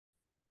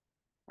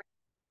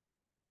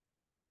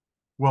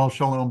Well,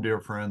 shalom, dear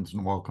friends,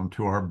 and welcome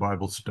to our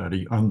Bible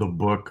study on the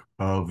book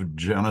of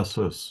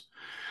Genesis.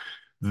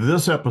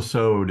 This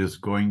episode is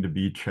going to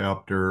be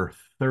chapter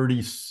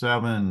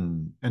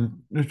 37.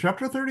 And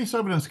chapter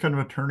 37 is kind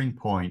of a turning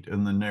point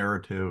in the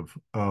narrative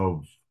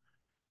of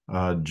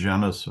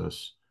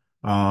Genesis.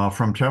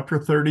 From chapter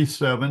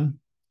 37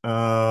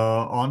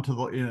 on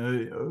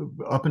to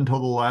up until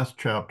the last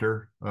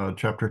chapter,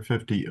 chapter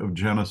 50 of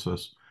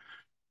Genesis,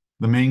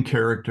 the main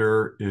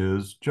character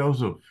is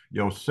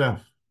Yosef.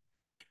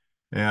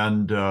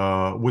 And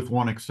with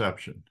one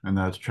exception, and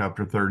that's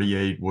chapter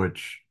 38,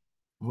 which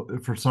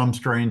for some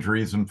strange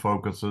reason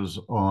focuses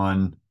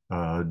on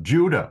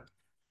Judah.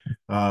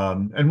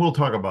 And we'll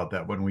talk about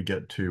that when we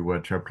get to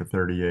chapter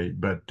 38.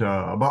 But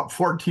about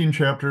 14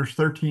 chapters,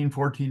 13,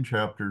 14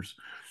 chapters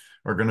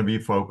are going to be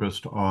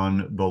focused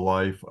on the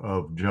life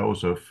of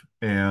Joseph.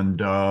 And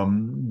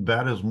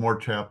that is more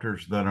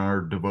chapters than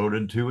are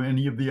devoted to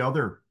any of the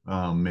other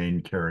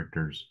main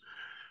characters.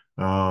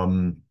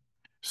 Um,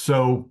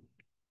 so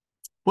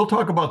we'll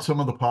talk about some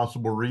of the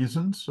possible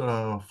reasons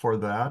for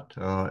that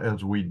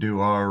as we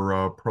do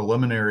our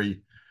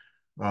preliminary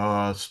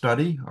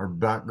study, our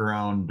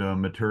background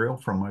material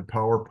from my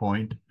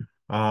PowerPoint.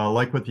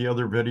 Like with the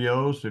other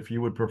videos, if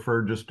you would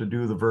prefer just to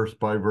do the verse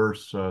by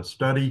verse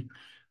study,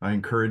 I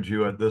encourage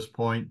you at this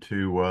point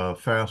to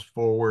fast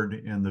forward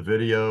in the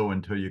video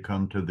until you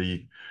come to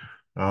the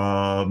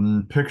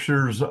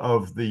pictures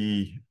of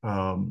the,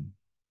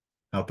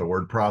 not the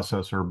word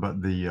processor,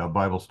 but the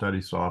Bible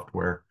study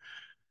software.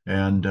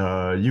 And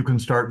you can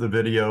start the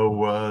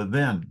video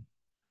then.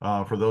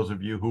 For those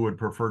of you who would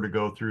prefer to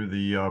go through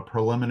the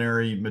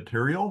preliminary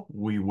material,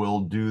 we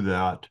will do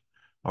that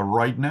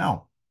right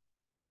now.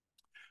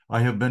 I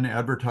have been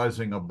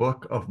advertising a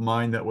book of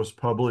mine that was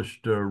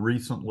published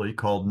recently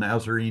called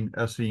Nazarene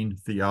Essene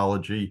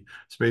Theology.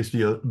 It's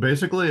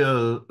basically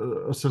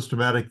a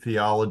systematic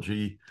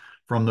theology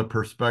from the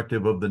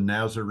perspective of the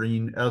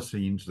Nazarene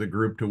Essenes, the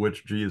group to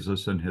which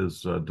Jesus and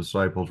his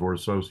disciples were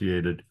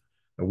associated,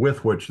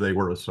 with which they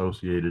were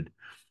associated.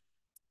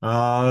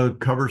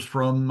 Covers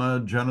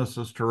from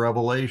Genesis to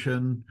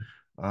Revelation.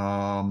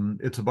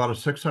 It's about a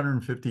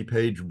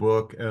 650-page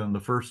book, and the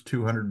first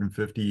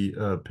 250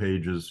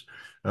 pages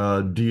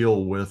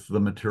deal with the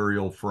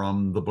material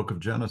from the book of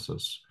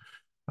Genesis.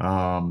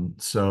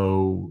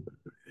 So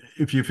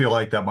if you feel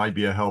like that might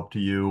be a help to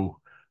you,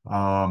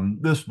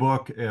 this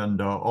book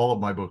and all of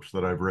my books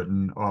that I've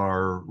written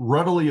are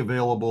readily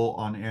available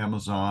on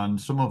Amazon.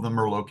 Some of them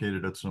are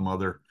located at some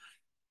other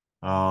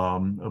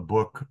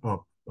book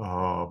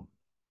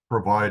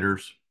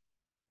providers,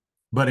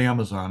 but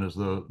Amazon is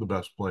the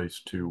best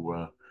place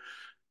to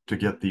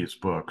get these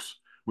books.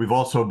 We've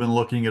also been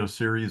looking at a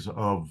series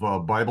of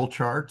Bible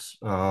charts.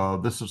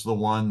 This is the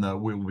one that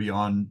we will be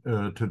on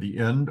to the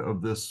end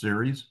of this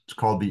series. It's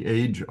called The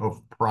Age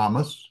of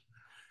Promise.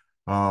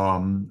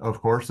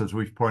 Of course, as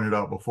we've pointed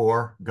out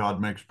before, God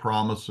makes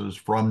promises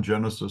from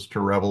Genesis to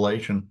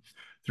Revelation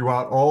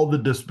throughout all the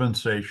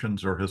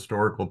dispensations or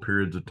historical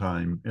periods of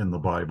time in the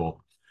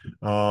Bible.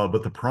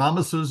 But the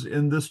promises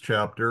in this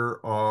chapter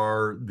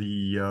are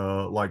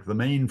like the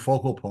main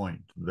focal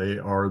point. They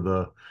are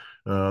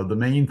the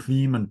main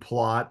theme and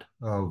plot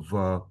of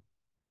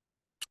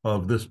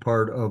this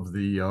part of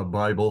the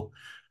Bible.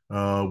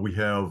 We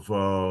have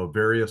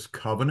various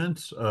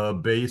covenants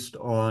based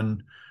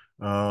on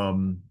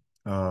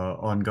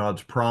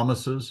God's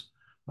promises.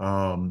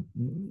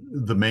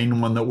 The main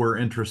one that we're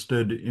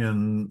interested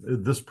in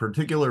this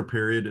particular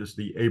period is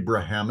the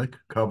Abrahamic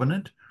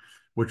covenant,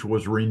 which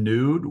was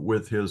renewed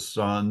with his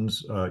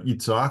sons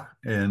Isaac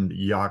and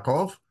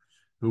Yaakov,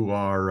 who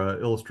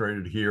are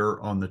illustrated here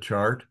on the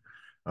chart.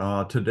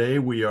 Today,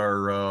 we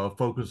are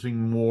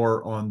focusing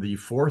more on the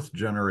fourth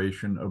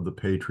generation of the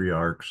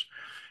patriarchs,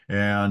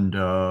 and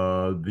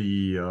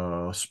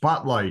the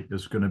spotlight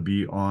is going to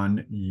be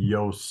on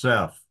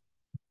Yosef.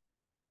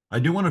 I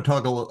do want to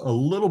talk a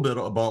little bit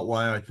about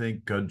why I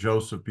think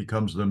Joseph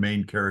becomes the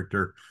main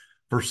character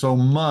for so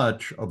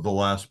much of the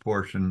last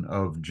portion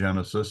of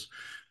Genesis.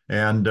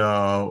 And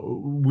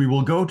we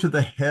will go to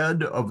the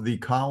head of the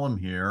column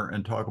here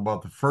and talk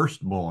about the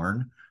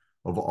firstborn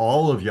of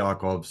all of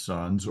Yaakov's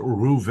sons,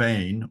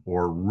 Reuven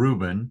or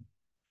Reuben.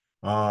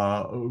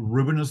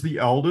 Reuben is the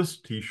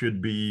eldest. He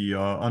should be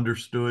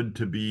understood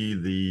to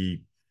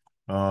be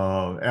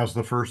as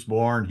the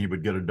firstborn, he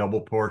would get a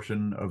double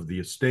portion of the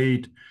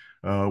estate.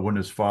 When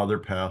his father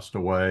passed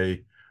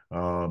away, he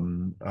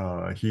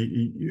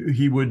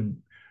would,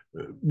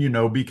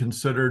 be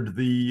considered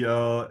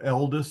the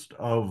eldest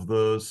of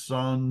the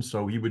sons,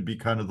 so he would be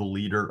kind of the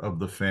leader of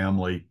the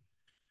family.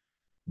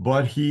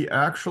 But he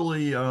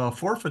actually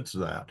forfeits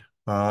that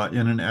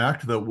in an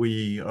act that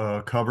we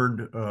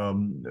covered,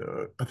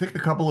 I think, a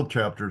couple of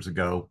chapters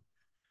ago,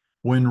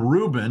 when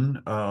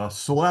Reuben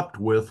slept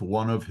with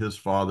one of his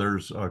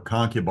father's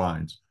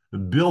concubines.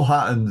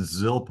 Bilhah and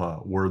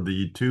Zilpah were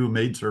the two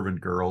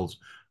maidservant girls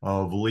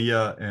of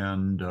Leah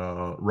and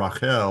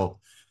Rachel.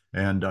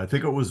 And I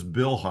think it was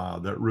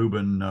Bilhah that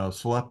Reuben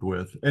slept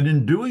with. And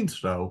in doing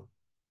so,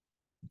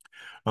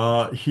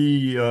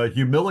 He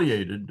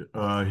humiliated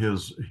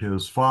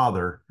his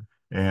father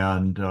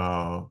and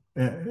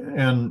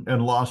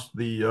lost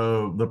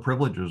the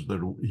privileges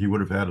that he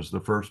would have had as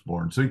the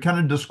firstborn. So he kind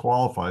of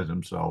disqualifies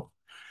himself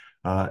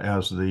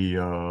as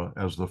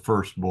the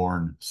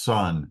firstborn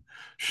son.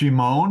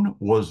 Shimon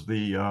was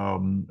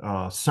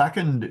the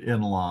second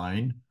in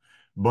line,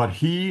 but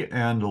he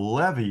and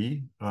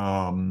Levi,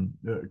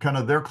 kind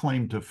of their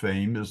claim to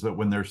fame is that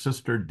when their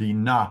sister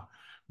Dinah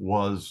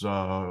was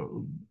uh,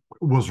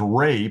 was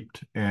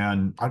raped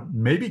and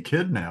maybe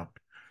kidnapped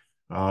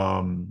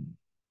um,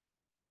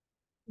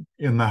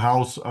 in the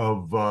house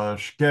of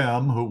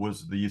Shechem, who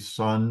was the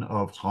son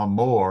of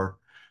Hamor.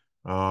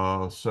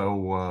 I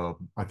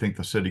think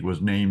the city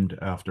was named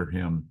after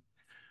him.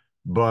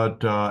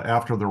 But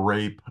after the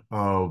rape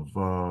of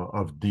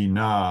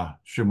Dinah,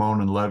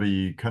 Shimon and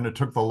Levi kind of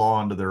took the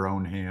law into their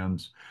own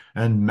hands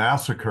and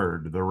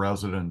massacred the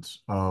residents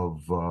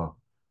of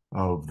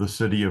the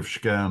city of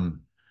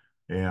Shechem,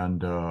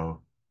 and of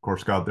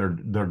course got their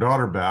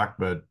daughter back.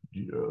 But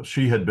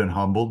she had been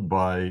humbled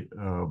by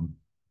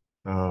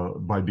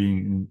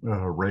being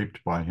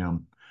raped by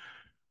him.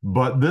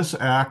 But this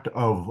act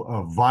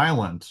of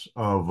violence,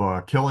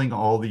 of killing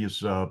all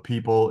these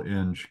people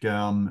in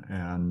Shechem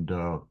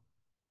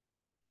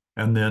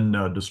and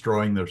then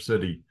destroying their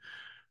city,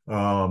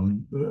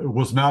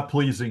 was not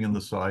pleasing in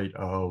the sight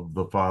of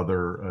the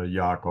father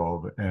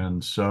Yaakov.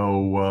 And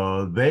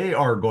so they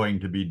are going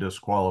to be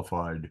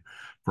disqualified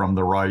from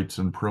the rights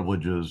and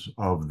privileges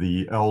of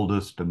the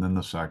eldest and then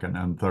the second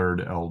and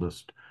third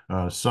eldest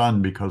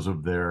son because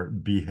of their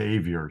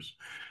behaviors.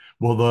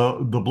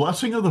 Well, the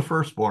blessing of the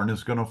firstborn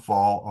is going to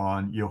fall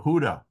on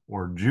Yehuda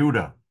or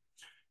Judah.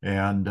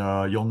 And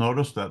you'll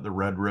notice that the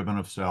red ribbon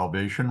of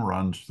salvation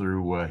runs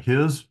through uh,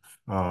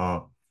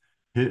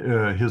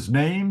 his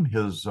name,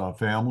 his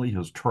family,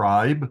 his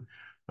tribe.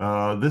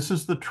 This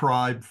is the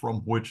tribe from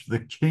which the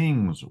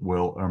kings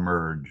will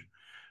emerge.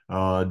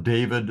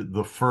 David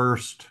the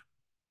first,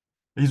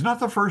 he's not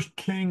the first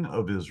king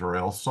of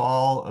Israel.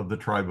 Saul of the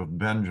tribe of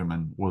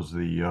Benjamin was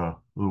the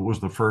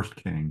first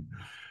king.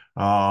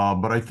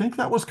 But I think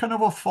that was kind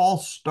of a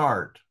false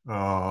start.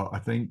 I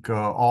think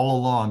all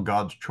along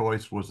God's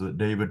choice was that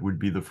David would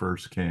be the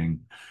first king,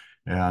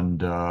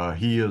 and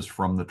he is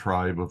from the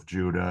tribe of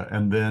Judah.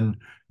 And then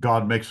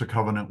God makes a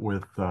covenant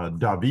with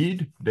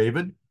David,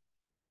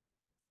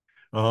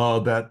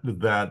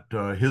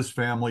 that his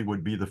family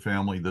would be the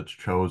family that's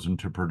chosen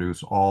to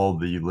produce all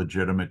the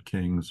legitimate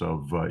kings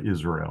of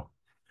Israel.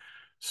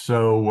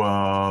 So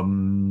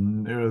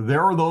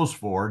there are those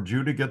four.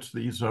 Judah gets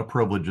these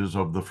privileges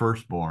of the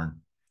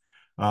firstborn.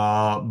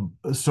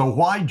 So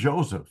why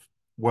Joseph?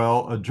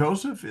 Well,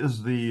 Joseph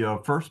is the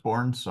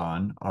firstborn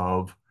son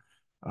uh,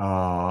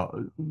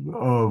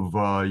 of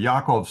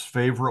Yaakov's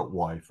favorite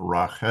wife,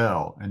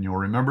 Rachel. And you'll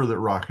remember that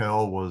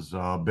Rachel was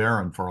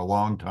barren for a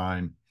long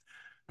time.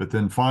 But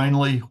then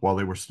finally, while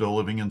they were still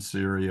living in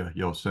Syria,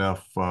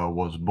 Yosef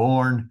was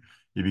born.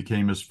 He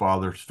became his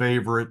father's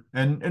favorite.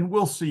 And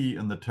we'll see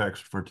in the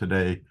text for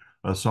today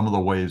some of the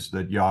ways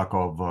that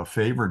Yaakov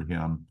favored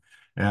him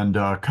and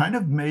kind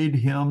of made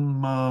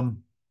him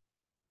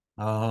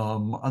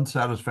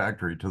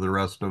unsatisfactory to the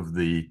rest of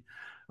the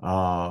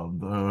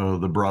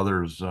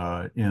brothers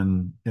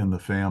in the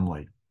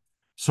family.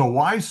 So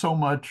why so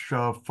much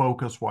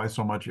focus? Why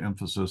so much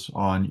emphasis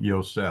on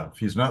Yosef?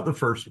 He's not the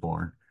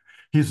firstborn.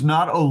 He's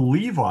not a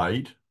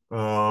Levite,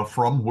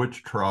 from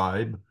which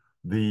tribe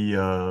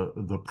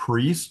the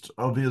priests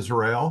of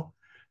Israel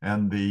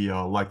and the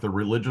like the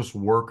religious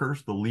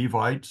workers, the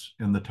Levites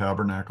in the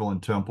tabernacle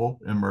and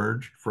temple,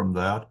 emerged from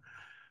that.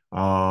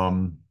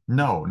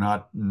 No,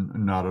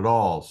 not at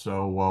all.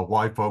 So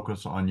why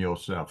focus on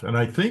Yosef? And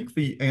I think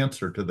the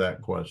answer to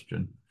that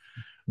question,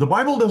 the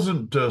Bible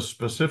doesn't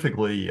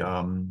specifically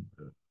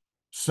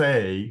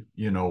say,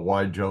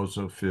 why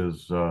Joseph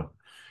is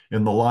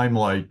in the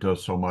limelight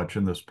so much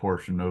in this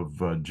portion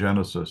of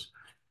Genesis.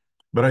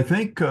 But I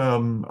think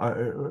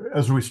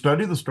as we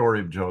study the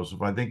story of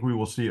Joseph, I think we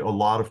will see a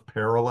lot of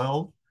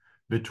parallel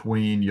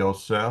between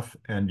Yosef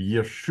and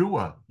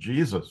Yeshua,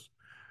 Jesus,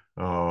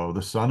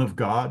 the Son of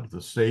God,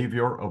 the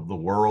Savior of the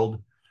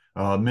world.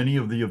 Many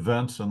of the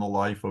events in the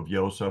life of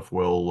Yosef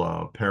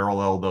will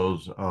parallel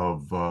those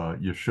of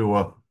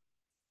Yeshua.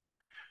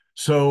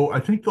 So I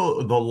think the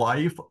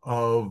life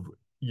of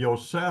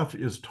Yosef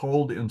is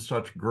told in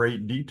such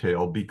great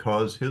detail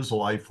because his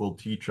life will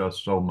teach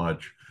us so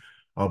much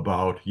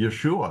about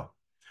Yeshua.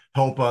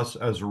 Help us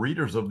as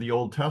readers of the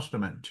Old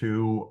Testament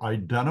to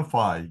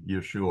identify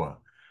Yeshua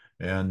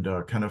and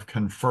kind of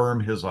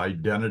confirm his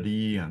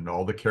identity and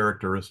all the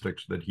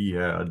characteristics that he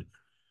had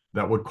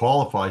that would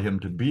qualify him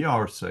to be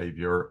our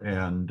Savior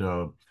and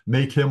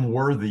make him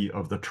worthy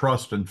of the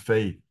trust and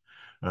faith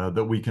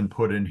that we can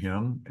put in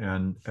him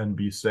and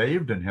be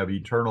saved and have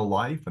eternal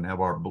life and have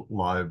our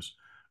lives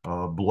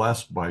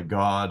blessed by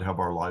God, have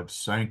our lives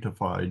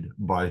sanctified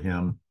by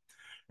him,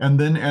 and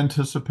then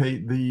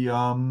anticipate the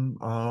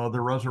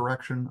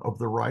resurrection of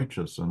the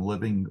righteous and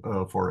living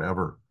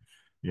forever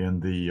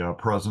in the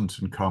presence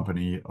and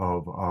company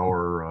of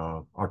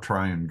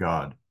triune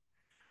God.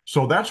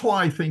 So that's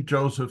why I think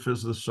Joseph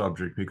is the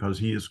subject, because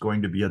he is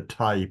going to be a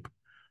type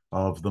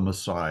of the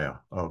Messiah,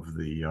 of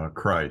the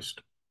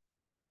Christ.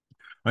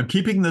 I'm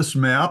keeping this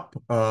map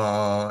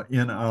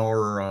in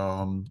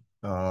our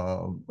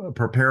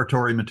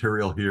preparatory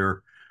material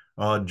here,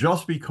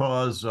 just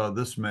because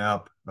this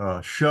map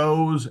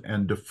shows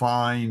and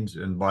defines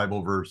in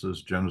Bible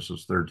verses,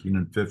 Genesis 13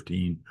 and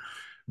 15,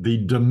 the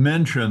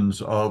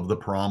dimensions of the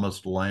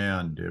promised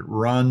land. It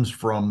runs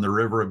from the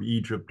river of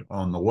Egypt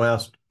on the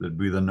west, that'd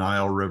be the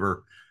Nile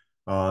River,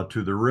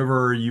 to the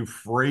river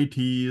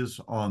Euphrates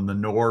on the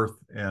north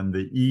and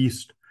the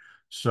east.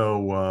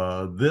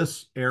 So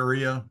this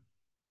area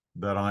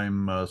that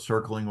I'm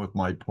circling with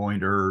my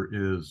pointer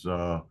is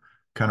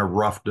kind of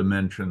rough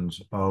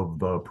dimensions of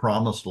the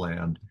promised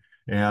land.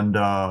 And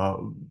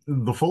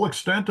the full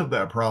extent of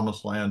that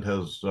promised land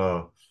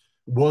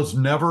was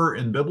never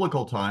in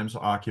biblical times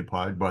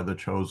occupied by the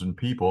chosen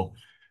people.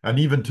 And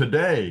even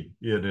today,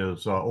 it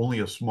is only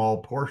a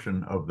small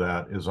portion of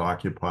that is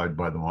occupied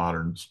by the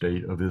modern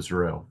state of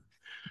Israel.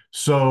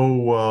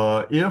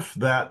 So if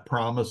that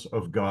promise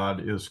of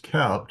God is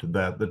kept,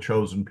 that the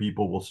chosen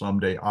people will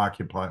someday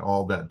occupy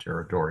all that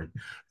territory,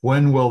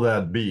 when will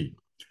that be?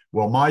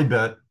 Well, my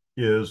bet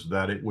is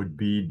that it would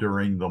be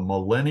during the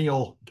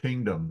millennial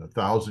kingdom, the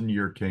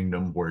 1,000-year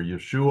kingdom, where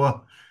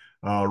Yeshua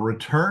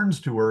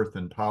returns to earth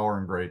in power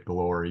and great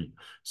glory,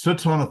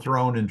 sits on a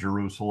throne in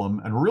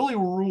Jerusalem, and really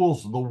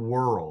rules the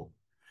world.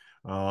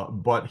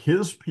 But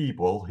his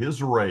people,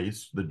 his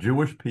race, the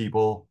Jewish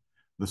people,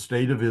 the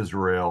state of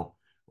Israel,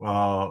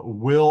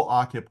 will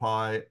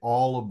occupy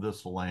all of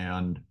this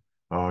land,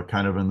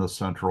 kind of in the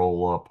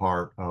central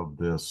part of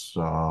this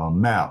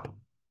map.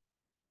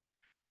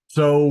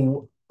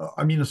 So,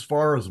 I mean, as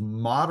far as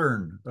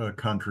modern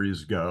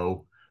countries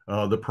go,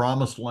 the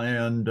Promised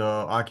Land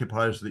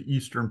occupies the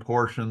eastern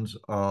portions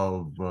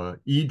of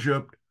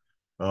Egypt,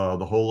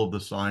 the whole of the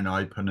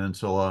Sinai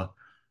Peninsula.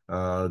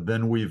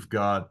 Then we've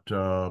got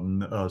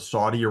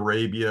Saudi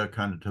Arabia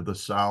kind of to the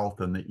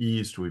south and the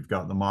east. We've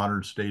got the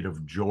modern state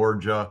of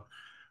Georgia,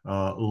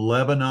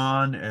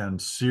 Lebanon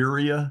and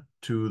Syria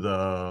to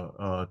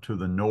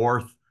the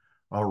north,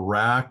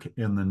 Iraq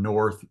in the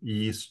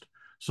northeast.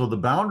 So the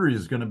boundary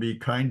is going to be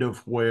kind of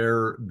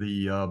where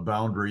the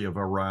boundary of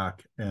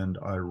Iraq and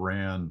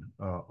Iran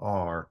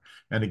are.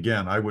 And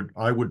again, I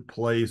would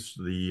place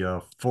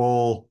the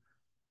full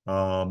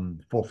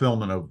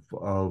fulfillment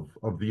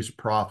of these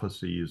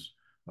prophecies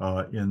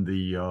in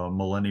the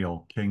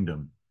millennial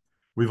kingdom.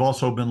 We've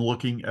also been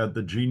looking at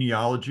the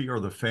genealogy or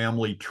the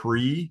family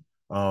tree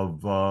of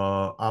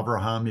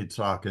Abraham,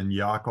 Isaac, and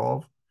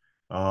Yaakov.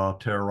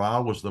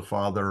 Terah was the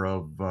father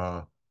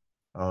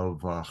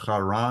of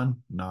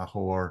Haran,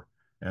 Nahor,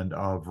 and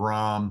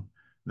Avram.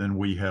 Then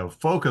we have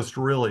focused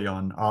really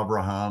on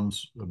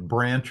Abraham's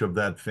branch of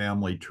that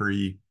family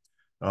tree.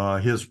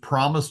 His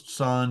promised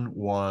son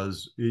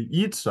was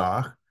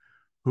Yitzhak,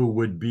 who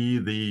would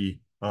be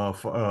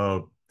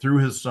through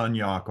his son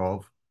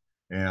Yaakov,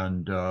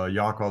 and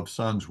Yaakov's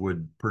sons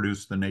would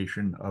produce the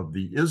nation of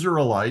the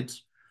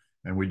Israelites.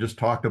 And we just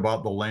talked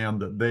about the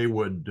land that they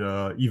would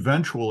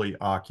eventually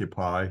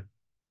occupy.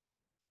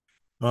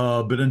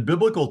 But in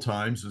biblical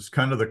times, it's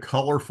kind of the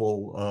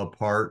colorful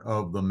part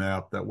of the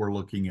map that we're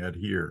looking at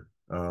here.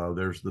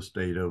 There's the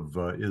state of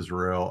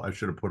Israel. I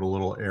should have put a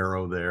little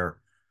arrow there,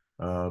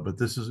 but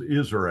this is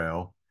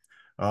Israel.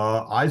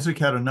 Isaac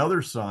had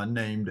another son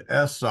named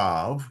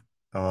Esav,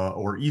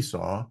 or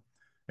Esau,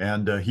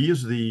 and he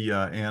is the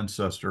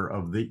ancestor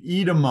of the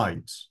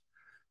Edomites.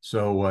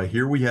 So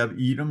here we have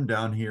Edom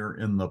down here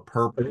in the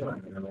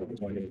purple.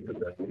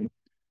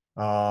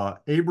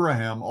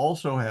 Abraham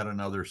also had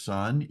another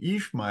son,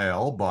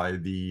 Ishmael,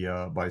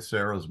 by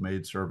Sarah's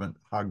maidservant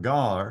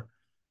Hagar,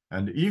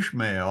 and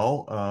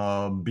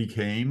Ishmael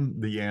became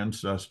the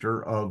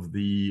ancestor of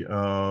the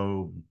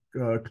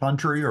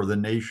country or the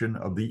nation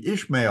of the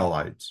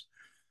Ishmaelites.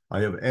 I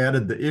have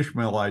added the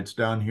Ishmaelites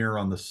down here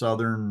on the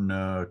southern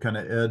kind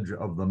of edge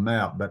of the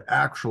map, but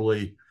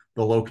actually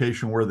the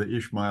location where the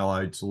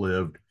Ishmaelites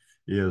lived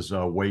is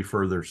way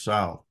further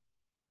south.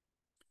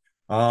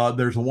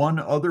 There's one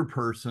other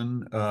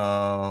person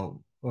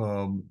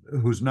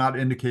who's not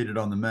indicated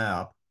on the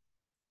map,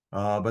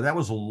 but that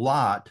was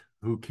Lot,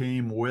 who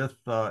came with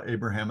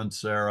Abraham and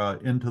Sarah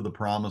into the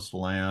promised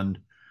land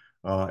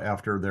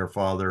after their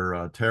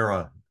father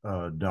Terah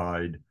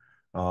died.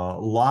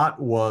 Lot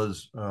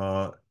was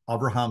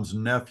Abraham's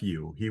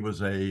nephew. He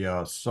was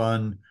a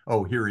son.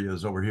 Oh, here he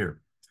is over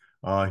here.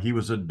 He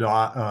was the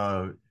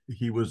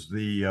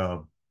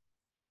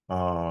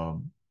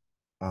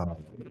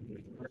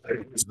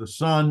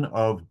son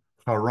of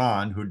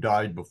Haran, who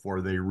died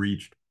before they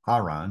reached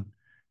Haran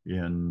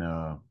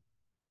in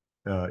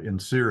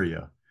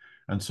Syria.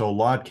 And so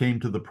Lot came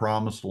to the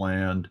promised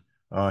land.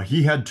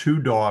 He had two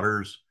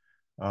daughters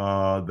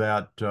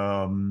that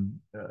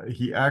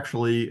he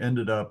actually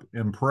ended up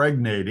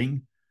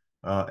impregnating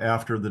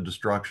after the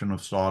destruction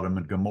of Sodom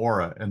and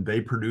Gomorrah, and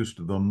they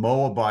produced the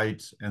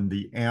Moabites and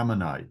the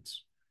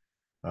Ammonites,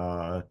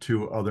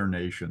 two other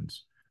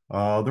nations.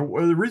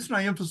 The reason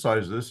I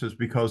emphasize this is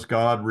because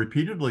God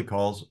repeatedly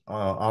calls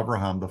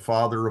Abraham the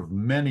father of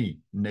many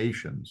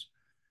nations,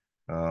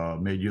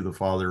 made you the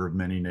father of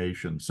many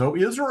nations. So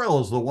Israel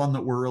is the one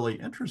that we're really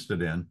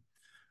interested in.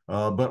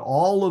 But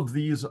all of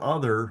these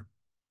other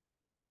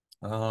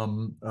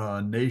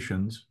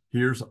nations,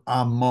 here's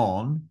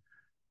Ammon.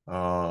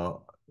 Uh,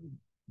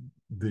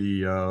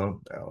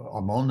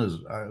 Ammon is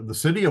the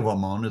city of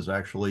Ammon is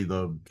actually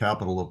the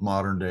capital of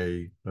modern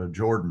day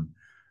Jordan,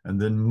 and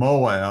then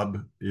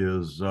Moab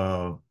is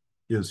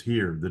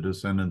here, the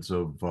descendants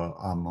of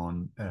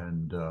Ammon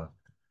and the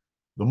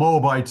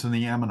Moabites and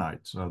the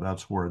Ammonites.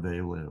 That's where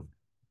they live.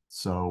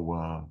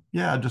 So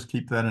yeah, just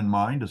keep that in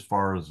mind as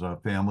far as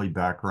family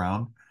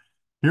background.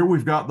 Here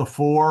we've got the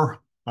four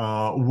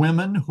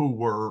women who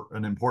were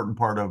an important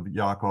part of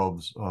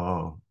Yaakov's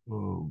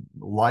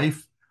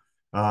life.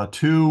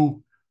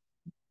 Two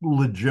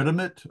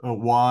legitimate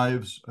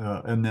wives,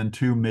 and then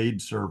two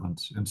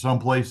maidservants. In some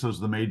places,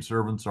 the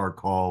maidservants are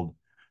called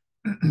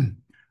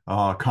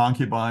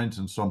concubines.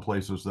 In some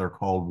places, they're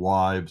called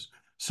wives.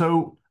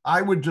 So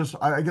I guess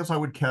I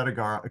would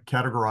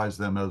categorize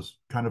them as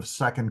kind of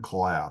second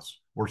class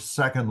or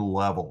second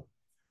level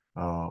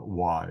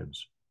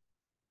wives.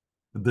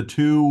 The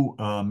two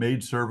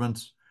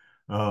maidservants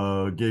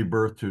gave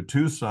birth to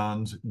two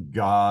sons,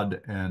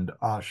 Gad and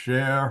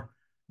Asher,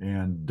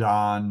 and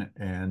Dan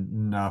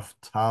and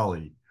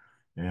Naphtali.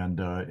 And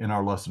in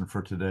our lesson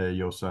for today,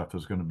 Yosef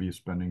is going to be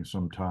spending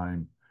some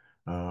time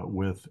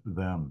with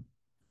them.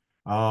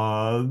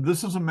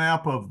 This is a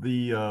map of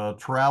the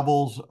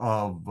travels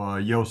of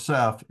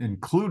Yosef,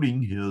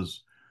 including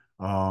his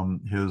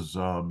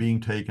being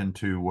taken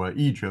to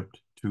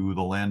Egypt, to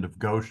the land of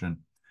Goshen.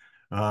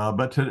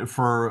 But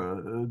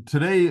for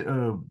today,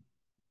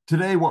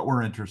 what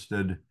we're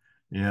interested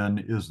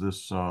in is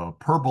this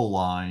purple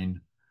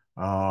line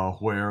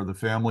where the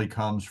family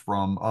comes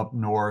from up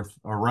north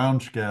around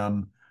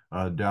Shechem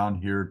down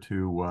here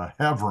to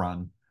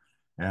Hebron.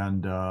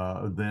 And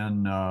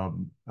then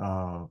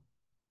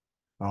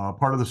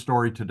part of the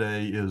story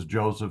today is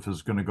Joseph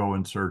is going to go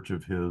in search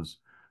of his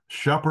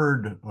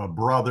shepherd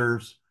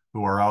brothers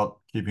who are out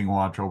keeping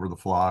watch over the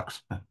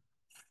flocks.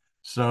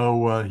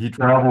 So he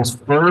travels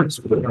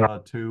first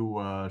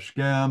to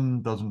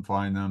Shechem, doesn't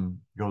find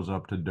them, goes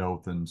up to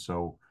Dothan.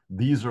 So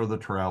these are the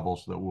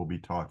travels that we'll be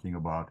talking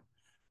about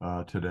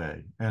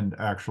today, and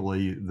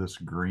actually this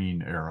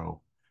green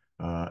arrow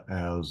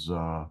as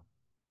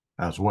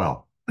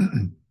well.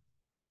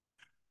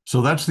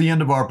 So that's the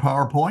end of our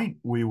PowerPoint.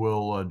 We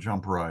will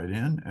jump right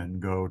in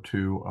and go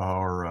to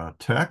our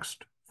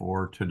text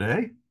for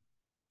today.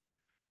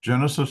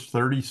 Genesis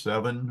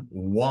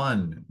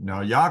 37:1.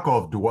 Now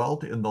Yaakov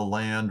dwelt in the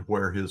land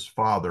where his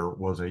father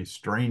was a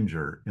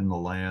stranger, in the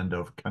land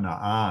of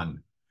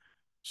Canaan.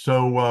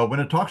 So when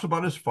it talks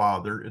about his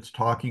father, it's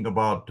talking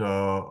about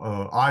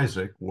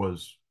Isaac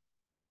was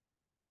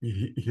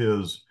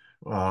his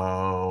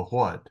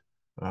what?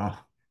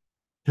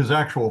 His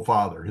actual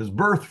father, his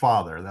birth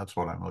father. That's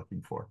what I'm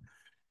looking for.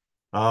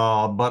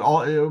 But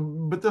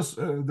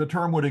the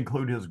term would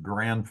include his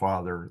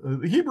grandfather.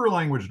 The Hebrew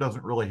language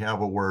doesn't really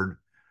have a word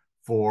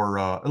for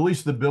at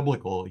least the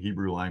biblical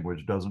Hebrew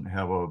language doesn't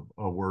have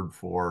a word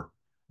for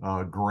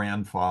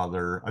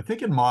grandfather. I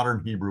think in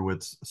modern Hebrew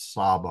it's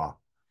Saba,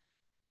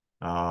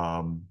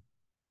 um,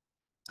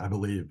 I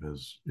believe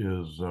is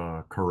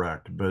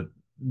correct, but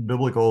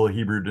biblical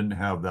Hebrew didn't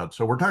have that.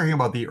 So we're talking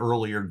about the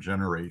earlier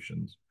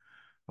generations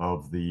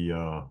of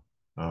the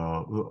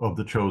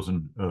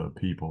chosen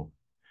people.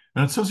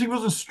 And it says he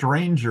was a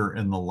stranger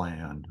in the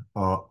land,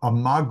 a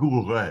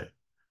magure,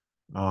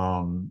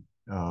 a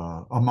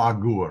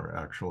magur,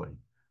 actually,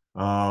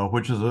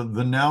 which is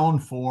the noun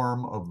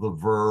form of the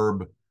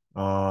verb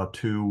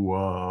to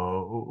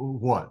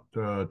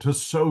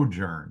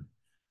sojourn,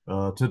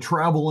 to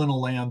travel in a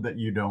land that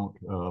you don't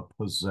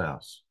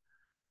possess.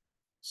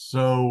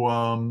 So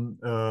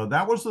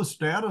that was the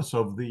status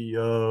of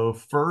the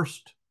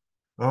first,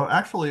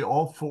 actually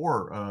all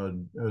four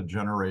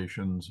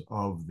generations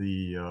of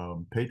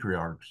the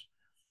patriarchs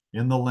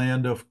in the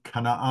land of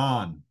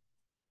Canaan.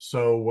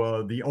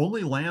 So the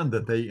only land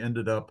that they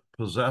ended up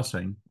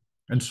possessing,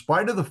 in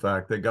spite of the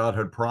fact that God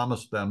had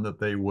promised them that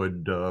they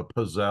would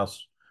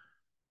possess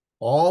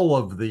all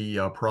of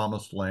the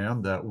promised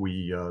land that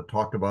we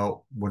talked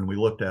about when we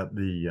looked at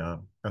the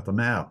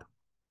map.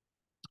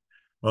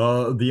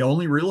 The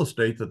only real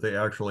estate that they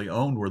actually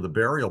owned were the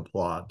burial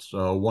plots,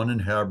 one in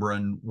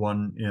Hebron,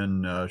 one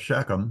in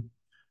Shechem,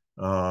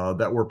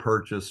 that were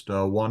purchased,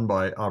 one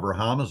by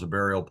Abraham as a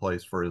burial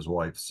place for his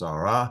wife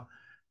Sarah,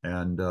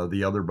 and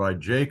the other by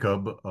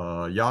Jacob,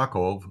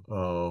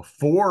 Yaakov,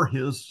 for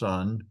his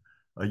son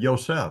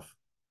Yosef.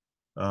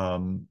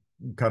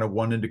 Kind of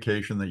one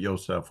indication that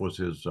Yosef was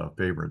his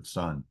favorite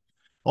son.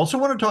 Also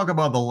want to talk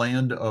about the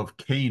land of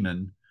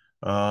Canaan.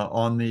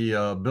 On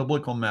the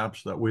biblical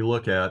maps that we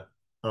look at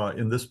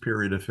in this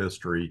period of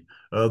history,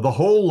 the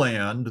whole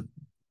land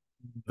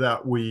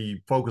that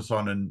we focus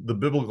on in the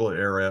biblical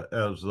era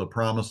as the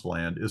promised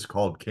land is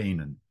called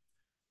Canaan.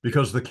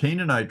 because the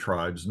Canaanite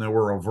tribes, and there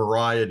were a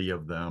variety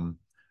of them,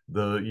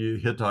 the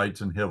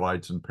Hittites and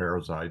Hivites and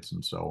Perizzites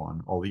and so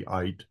on, all the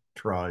Ite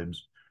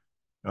tribes,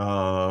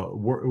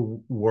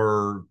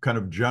 were kind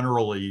of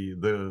generally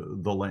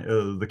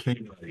the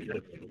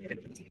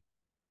Canaanites.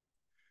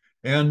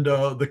 And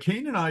the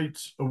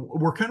Canaanites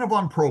were kind of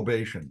on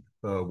probation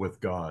with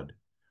God.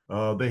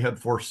 They had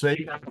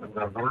forsaken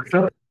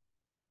worship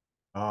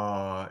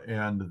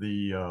and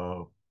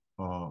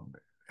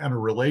and a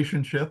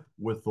relationship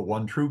with the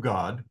one true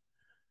God.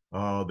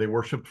 They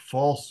worshiped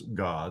false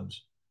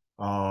gods.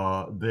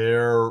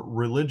 Their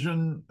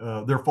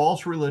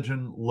false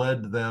religion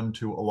led them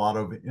to a lot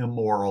of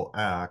immoral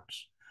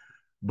acts,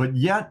 but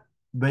yet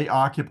they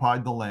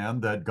occupied the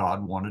land that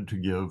God wanted to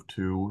give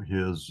to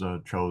his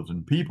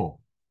chosen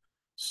people.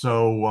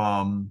 So,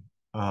 on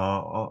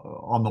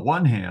the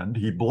one hand,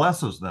 he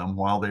blesses them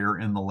while they are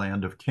in the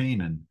land of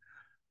Canaan,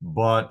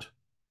 but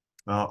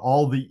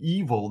all the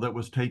evil that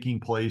was taking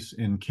place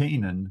in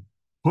Canaan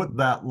put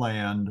that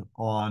land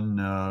on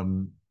uh,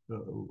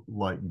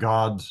 like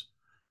God's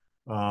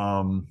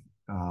um,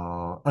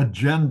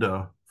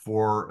 agenda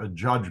for a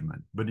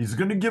judgment. But he's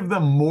going to give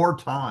them more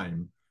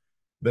time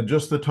than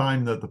just the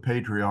time that the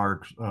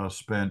patriarchs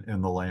spent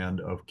in the land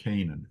of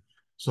Canaan.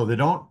 So they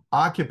don't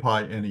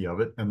occupy any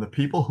of it, and the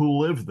people who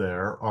live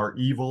there are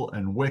evil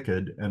and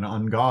wicked and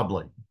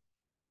ungodly.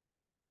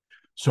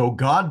 So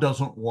God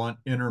doesn't want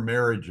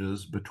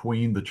intermarriages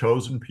between the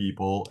chosen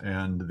people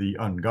and the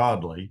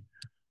ungodly.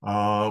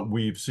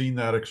 We've seen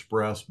that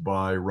expressed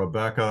by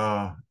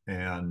Rebecca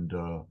and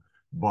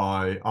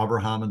by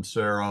Abraham and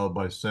Sarah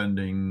by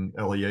sending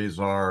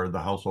Eleazar,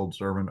 the household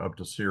servant, up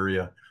to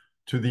Syria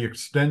to the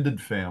extended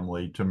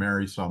family to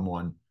marry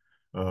someone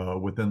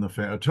within the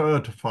family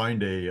to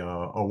find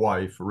a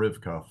wife,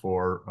 Rivka,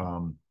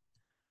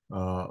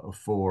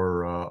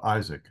 for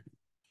Isaac.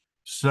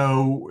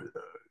 So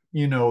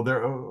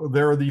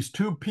there are these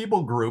two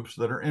people groups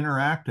that are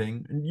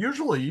interacting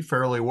usually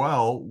fairly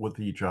well with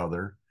each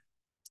other,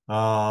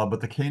 but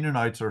the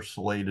Canaanites are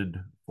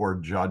slated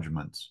for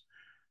judgments.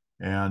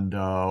 And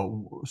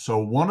so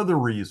one of the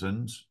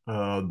reasons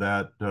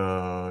that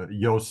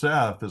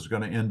Yosef is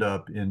going to end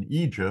up in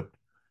Egypt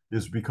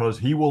is because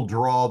he will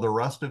draw the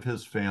rest of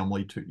his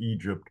family to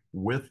Egypt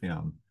with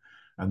him.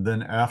 And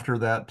then after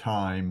that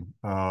time,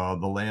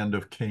 the land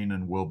of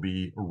Canaan will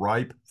be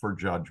ripe for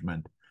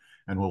judgment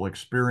and will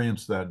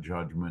experience that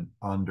judgment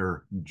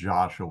under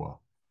Joshua.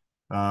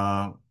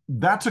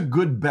 That's a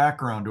good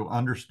background to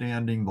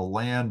understanding the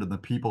land and the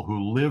people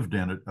who lived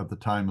in it at the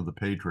time of the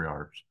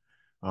patriarchs.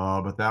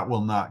 But that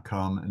will not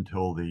come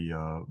until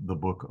the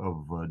book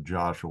of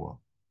Joshua.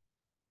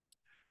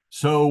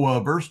 So,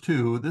 verse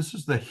 2, this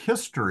is the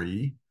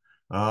history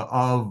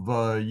of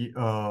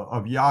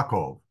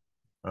Yaakov,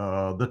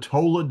 the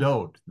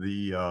Toledot,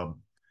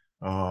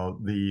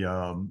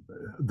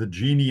 the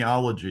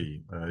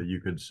genealogy,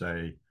 you could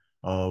say,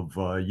 of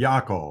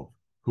Yaakov,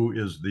 who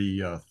is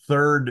the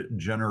third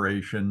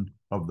generation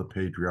of the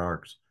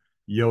patriarchs,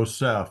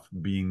 Yosef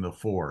being the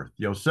fourth.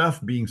 Yosef,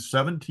 being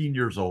 17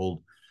 years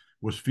old,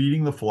 was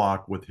feeding the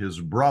flock with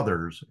his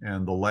brothers,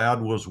 and the lad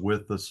was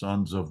with the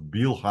sons of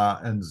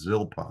Bilhah and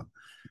Zilpah.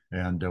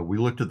 And we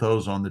looked at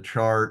those on the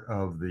chart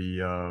of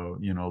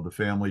the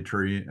family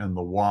tree and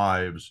the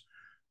wives.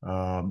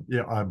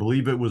 Yeah, I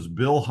believe it was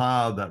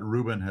Bilhah that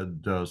Reuben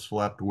had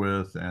slept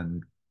with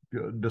and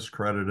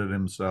discredited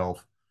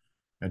himself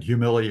and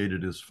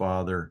humiliated his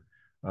father.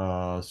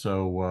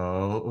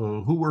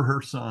 So who were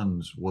her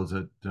sons? Was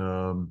it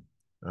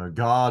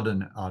Gad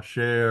and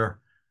Asher?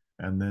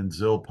 And then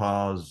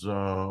Zilpah's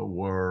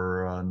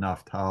were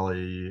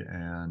Naphtali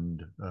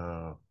and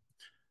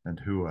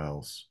who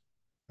else?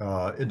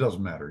 It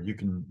doesn't matter. You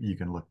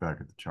can look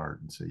back at the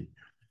chart and see.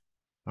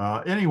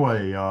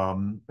 Anyway,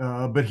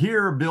 but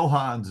here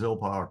Bilhah and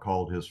Zilpah are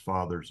called his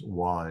father's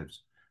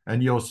wives,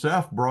 and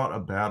Yosef brought a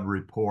bad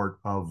report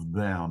of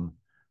them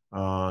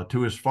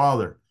to his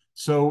father.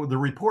 So the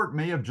report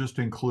may have just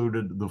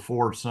included the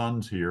four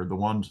sons here, the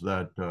ones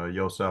that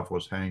Yosef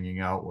was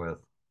hanging out with,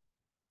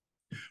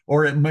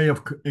 or it may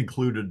have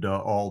included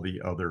all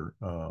the other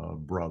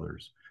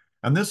brothers.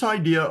 And this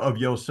idea of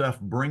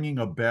Yosef bringing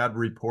a bad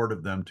report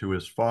of them to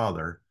his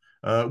father,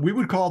 we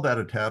would call that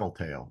a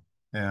tattletale.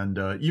 And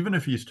even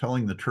if he's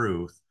telling the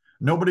truth,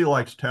 nobody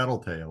likes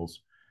tattletales,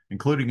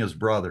 including his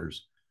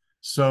brothers.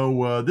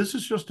 So this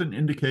is just an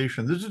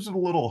indication. This is a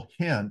little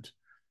hint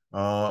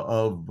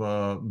of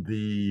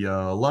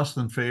the less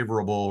than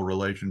favorable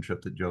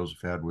relationship that Joseph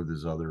had with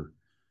his other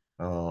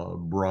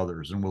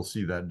brothers, and we'll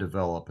see that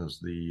develop as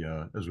we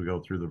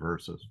go through the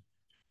verses.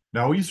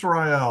 Now,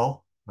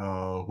 Israel,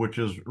 which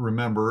is,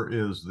 remember,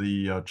 is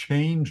the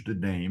changed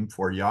name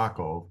for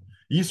Yaakov.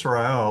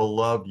 Israel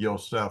loved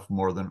Yosef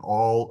more than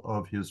all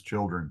of his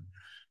children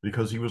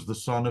because he was the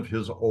son of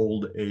his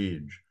old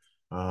age.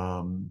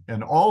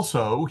 And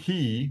also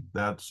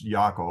that's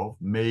Yaakov,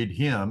 made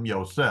him,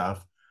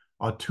 Yosef,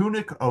 a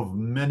tunic of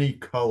many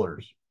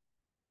colors.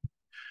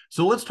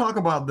 So let's talk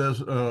about this,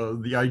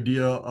 the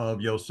idea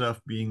of Yosef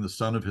being the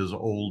son of his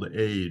old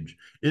age.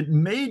 It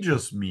may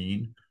just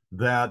mean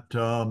that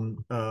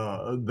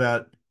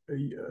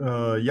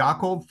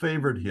Yaakov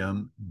favored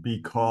him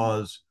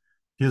because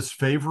his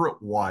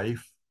favorite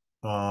wife,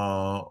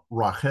 Rachel,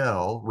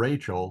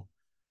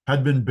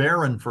 had been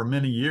barren for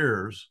many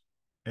years,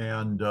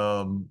 and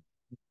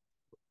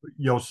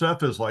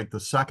Yosef is like the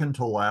second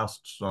to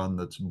last son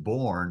that's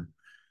born.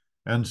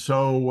 And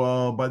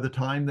so by the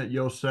time that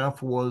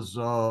Yosef was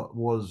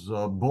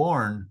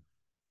born,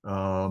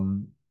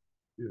 um,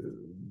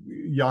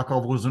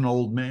 Yaakov was an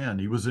old man.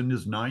 He was in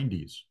his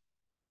 90s.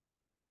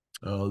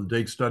 The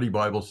Dake Study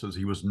Bible says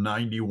he was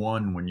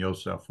 91 when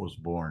Yosef was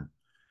born.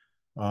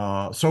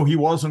 So he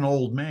was an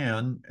old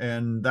man,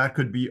 and that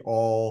could be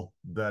all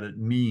that it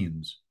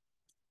means.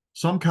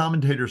 Some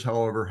commentators,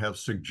 however, have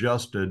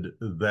suggested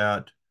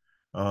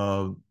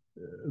uh,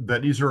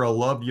 that Israel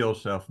loved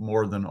Yosef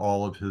more than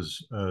all of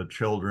his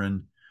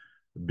children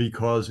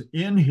because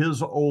in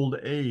his old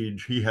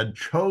age, he had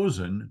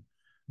chosen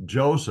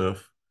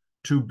Joseph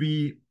to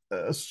be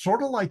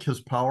sort of like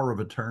his power of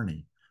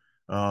attorney.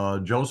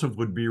 Joseph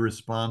would be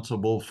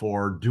responsible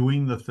for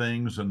doing the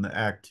things and the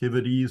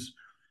activities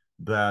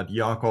that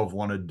Yaakov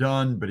wanted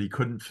done, but he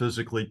couldn't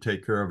physically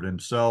take care of it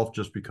himself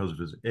just because of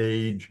his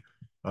age.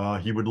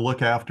 He would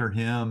look after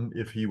him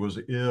if he was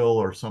ill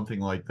or something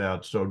like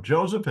that. So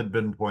Joseph had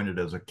been appointed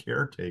as a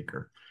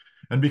caretaker.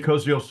 And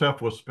because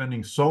Joseph was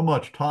spending so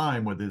much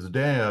time with his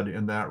dad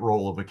in that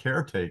role of a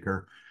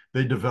caretaker,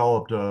 they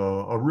developed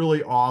a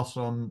really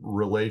awesome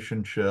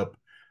relationship.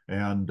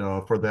 And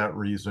for that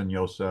reason,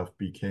 Joseph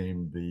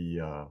became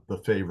the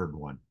favored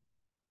one.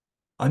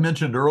 I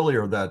mentioned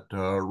earlier that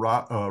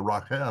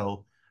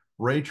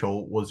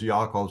Rachel, was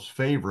Yaakov's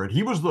favorite.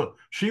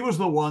 She was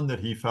the one that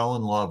he fell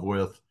in love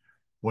with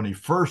when he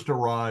first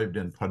arrived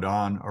in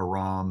Padan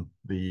Aram,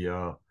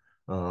 the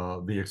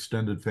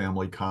extended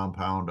family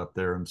compound up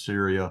there in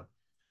Syria,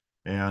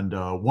 and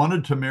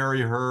wanted to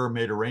marry her,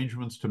 made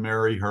arrangements to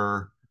marry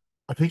her.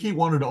 I think he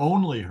wanted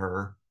only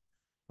her,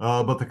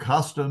 but the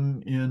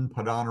custom in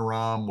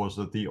Padanaram was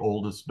that the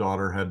oldest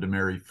daughter had to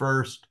marry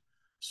first.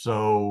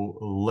 So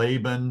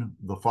Laban,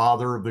 the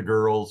father of the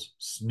girls,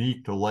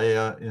 sneaked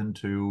Leah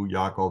into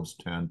Yaakov's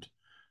tent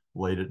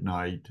late at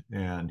night,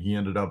 and he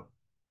ended up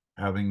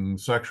having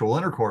sexual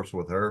intercourse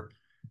with her.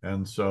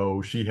 And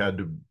so so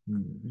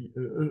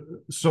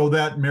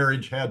that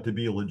marriage had to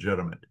be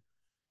legitimate.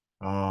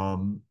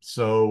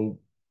 So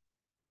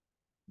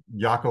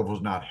Yaakov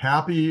was not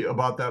happy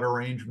about that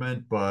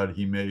arrangement, but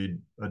he made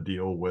a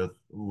deal with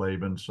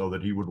Laban so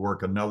that he would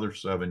work another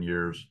 7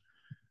 years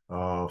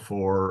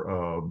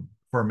for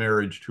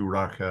marriage to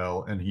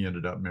Rachel, and he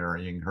ended up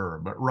marrying her.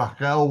 But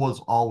Rachel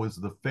was always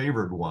the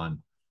favored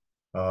one.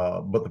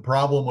 But the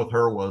problem with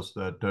her was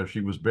that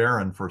she was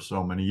barren for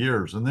so many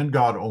years, and then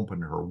God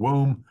opened her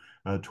womb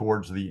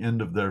towards the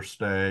end of their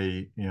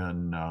stay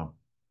in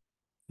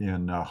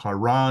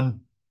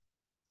Haran,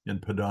 in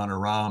Padan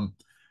Aram,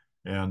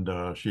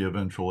 and she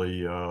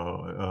eventually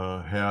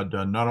had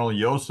not only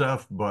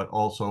Yosef, but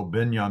also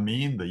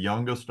Benjamin, the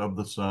youngest of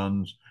the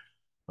sons.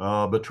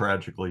 But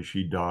tragically,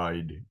 she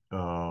died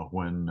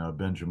when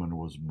Benjamin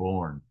was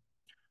born.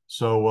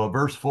 So,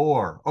 verse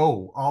 4.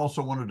 Oh, I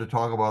also wanted to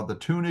talk about the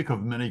tunic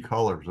of many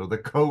colors, or the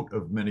coat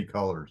of many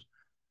colors,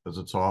 as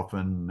it's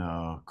often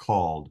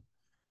called.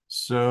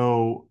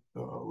 So,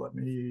 let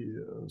me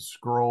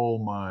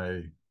scroll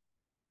my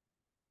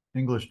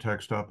English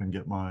text up and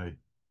get my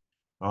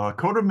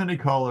coat of many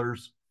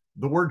colors.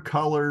 The word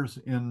colors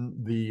in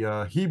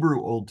the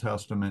Hebrew Old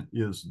Testament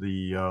is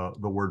the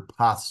word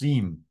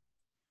pasim.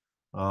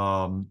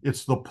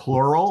 It's the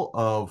plural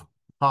of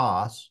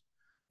pas,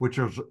 which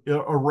is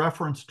a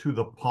reference to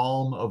the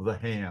palm of the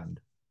hand.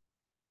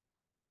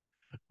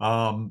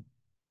 Um,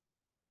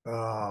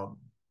 uh,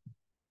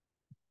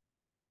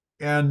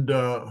 and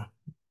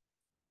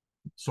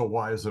so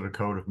why is it a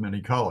coat of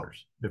many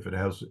colors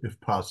if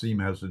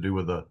pasim has to do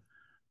with the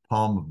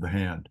palm of the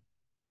hand?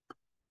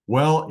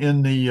 Well,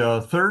 in the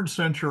 3rd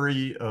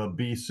century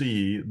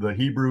BC, the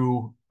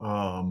Hebrew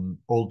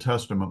Old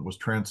Testament was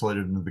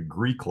translated into the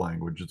Greek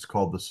language. It's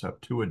called the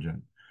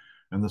Septuagint.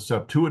 And the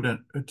Septuagint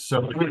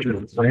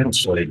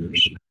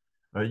translators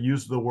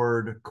used the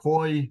word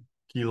koi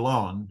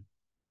kilon,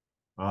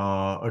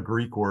 a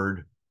Greek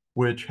word,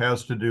 which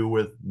has to do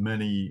with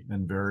many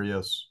and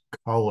various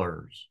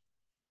colors.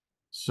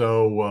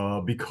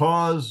 So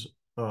because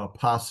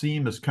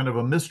pasim is kind of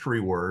a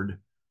mystery word,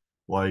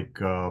 like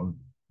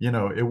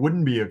it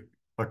wouldn't be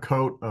a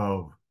coat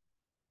of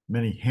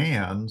many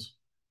hands,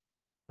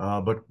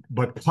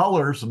 but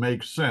colors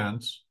make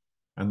sense,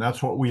 and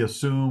that's what we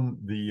assume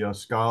the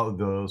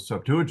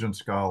Septuagint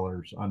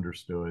scholars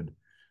understood.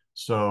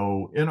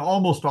 So in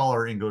almost all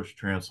our English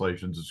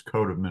translations, it's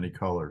coat of many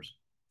colors.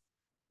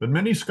 But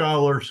many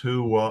scholars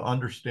who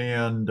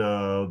understand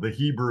the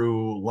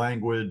Hebrew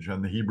language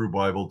and the Hebrew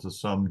Bible to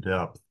some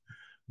depth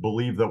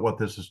believe that what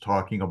this is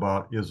talking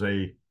about is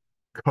a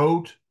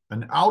coat,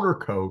 an outer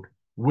coat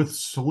with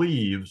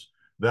sleeves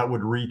that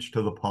would reach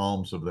to the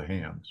palms of the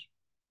hands.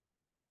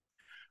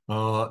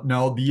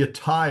 Now, the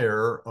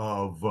attire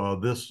of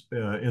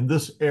in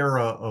this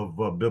era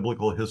of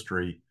biblical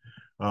history,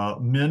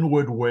 Men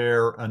would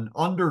wear an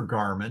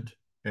undergarment,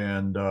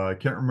 and I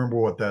can't remember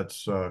what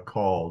that's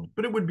called,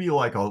 but it would be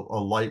like a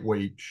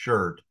lightweight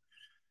shirt.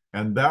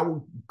 And that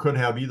could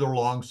have either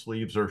long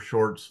sleeves or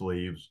short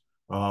sleeves.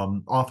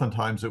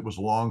 Oftentimes it was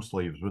long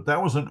sleeves, but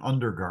that was an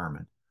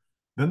undergarment.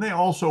 Then they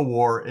also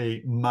wore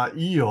a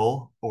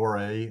ma'il or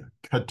a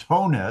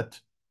katonet,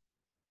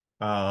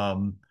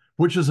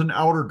 which is an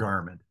outer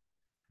garment.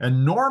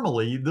 And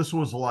normally this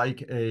was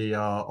like a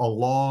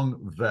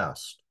long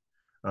vest,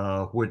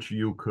 which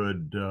you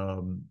could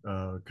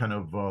kind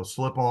of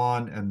slip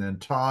on and then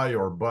tie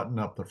or button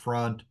up the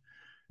front.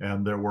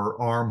 And there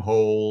were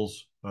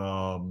armholes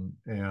and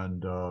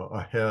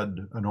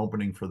an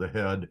opening for the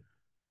head,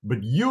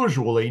 but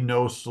usually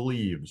no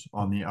sleeves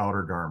on the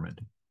outer garment.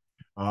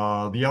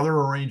 The other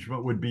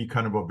arrangement would be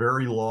kind of a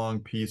very long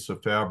piece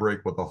of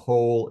fabric with a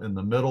hole in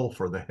the middle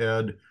for the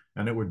head,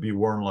 and it would be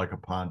worn like a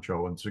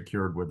poncho and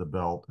secured with a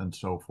belt and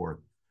so forth.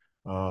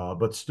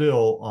 But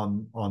still,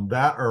 on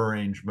that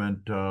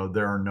arrangement,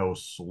 there are no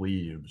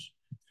sleeves.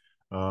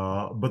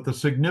 But the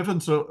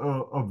significance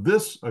of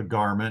this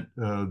garment,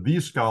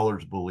 these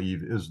scholars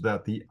believe, is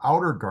that the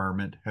outer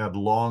garment had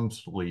long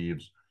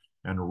sleeves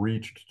and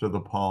reached to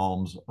the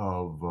palms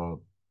of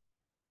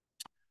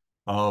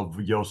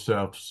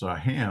Yosef's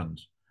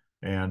hands.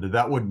 And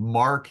that would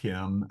mark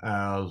him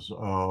as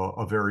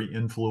a very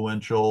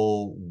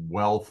influential,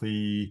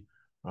 wealthy,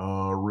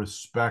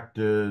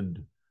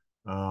 respected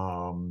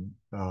a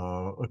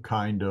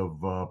kind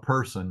of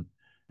person.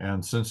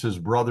 And since his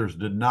brothers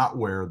did not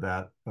wear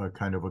that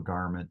kind of a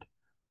garment,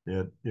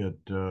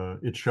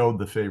 it showed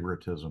the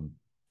favoritism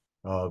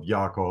of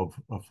Yaakov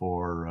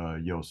for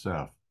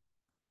Yosef.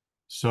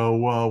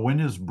 So when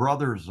his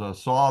brothers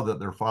saw that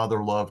their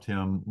father loved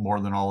him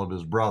more than all of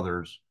his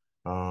brothers,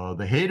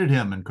 they hated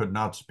him and could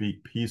not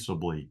speak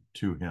peaceably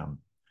to him.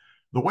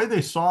 The way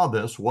they saw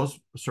this was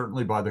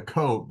certainly by the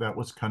coat. That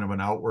was kind of an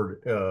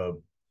outward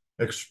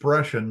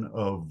expression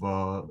of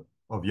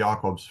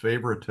Yaakov's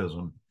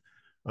favoritism.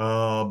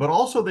 But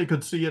also they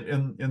could see it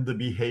in the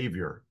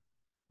behavior,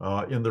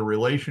 in the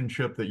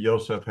relationship that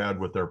Yosef had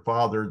with their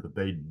father that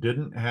they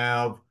didn't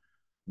have,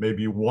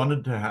 maybe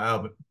wanted to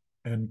have,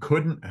 and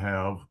couldn't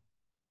have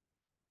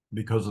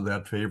because of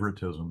that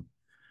favoritism.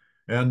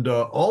 And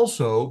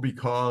also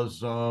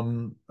because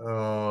of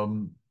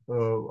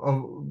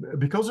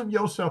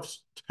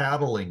Yosef's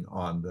tattling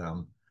on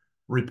them,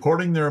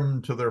 reporting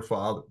them to their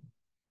father,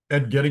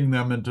 and getting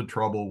them into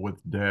trouble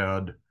with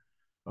dad,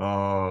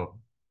 uh,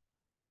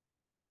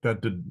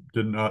 that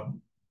did not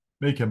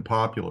make him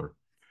popular.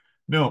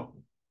 Now,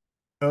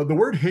 the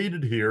word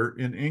hated here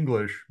in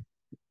English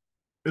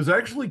is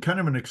actually kind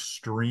of an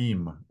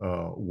extreme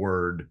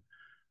word,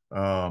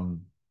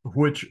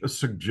 which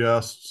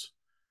suggests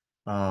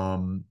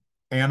um,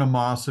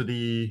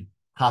 animosity,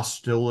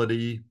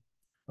 hostility,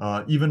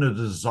 even a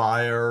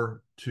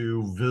desire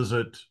to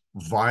visit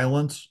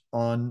violence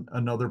on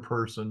another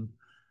person,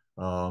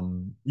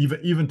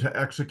 even to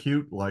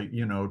execute, like,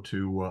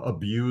 to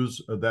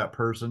abuse that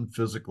person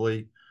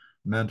physically,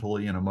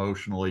 mentally, and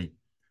emotionally.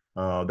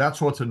 That's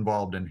what's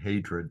involved in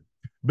hatred.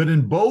 But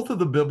in both of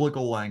the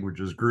biblical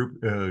languages,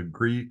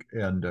 Greek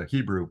and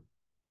Hebrew,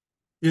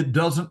 it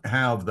doesn't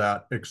have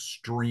that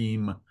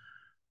extreme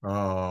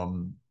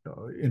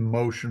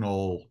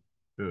emotional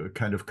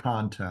kind of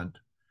content.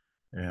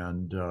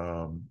 And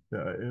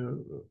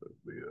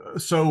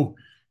so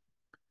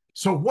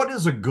what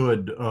is a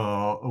good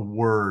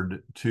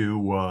word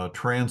to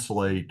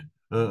translate?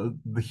 The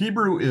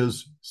Hebrew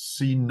is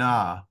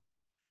sinah,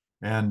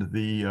 and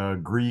the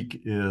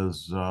Greek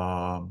is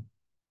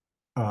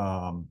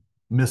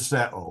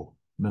miseo,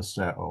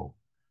 miseo.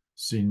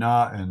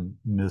 Sinah and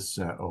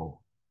miseo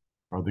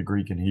are the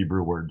Greek and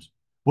Hebrew words.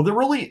 Well, there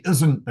really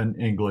isn't an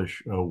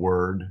English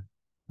word.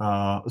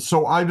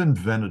 So I've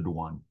invented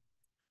one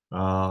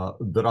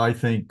that I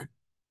think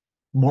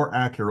more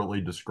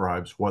accurately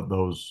describes what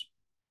those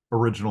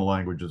original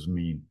languages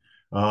mean.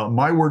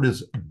 My word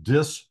is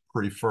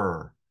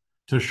disprefer,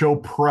 to show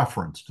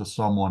preference to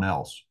someone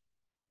else.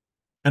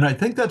 And I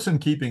think that's in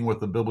keeping with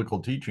the biblical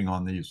teaching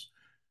on these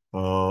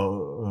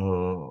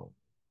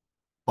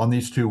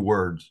two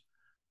words.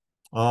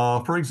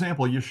 For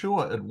example,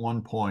 Yeshua at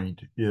one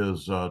point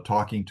is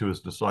talking to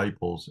his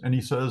disciples, and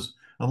he says,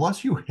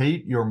 unless you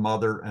hate your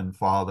mother and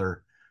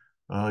father,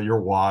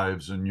 your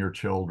wives and your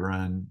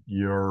children,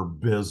 your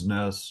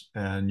business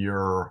and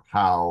your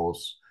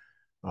house,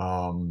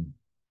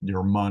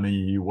 your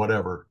money,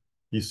 whatever.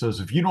 He says,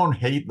 if you don't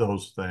hate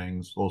those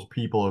things, those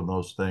people and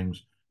those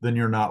things, then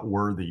you're not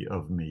worthy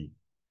of me.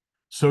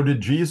 So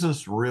did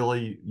Jesus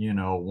really,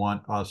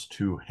 want us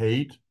to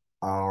hate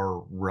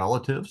our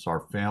relatives,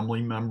 our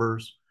family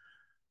members,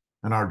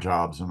 and our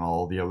jobs and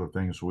all the other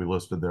things we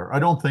listed there? I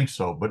don't think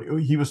so, but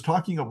he was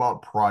talking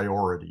about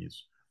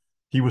priorities.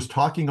 He was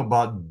talking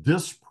about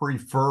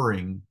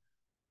dispreferring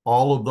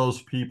all of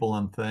those people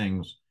and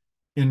things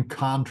in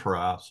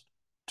contrast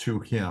to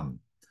him.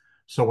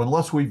 So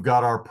unless we've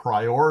got our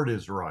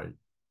priorities right,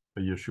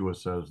 Yeshua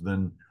says,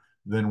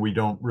 then we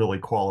don't really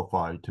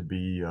qualify to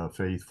be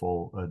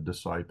faithful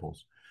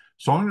disciples.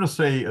 So I'm going to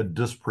say a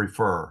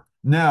disprefer.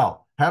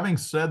 Now, having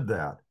said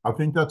that, I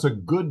think that's a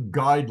good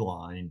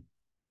guideline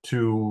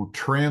to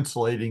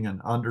translating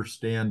and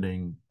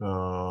understanding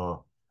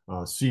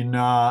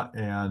Sina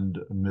and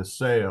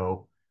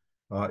Miseo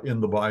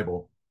in the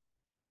Bible.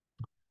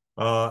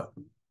 Uh,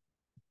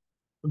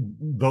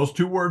 those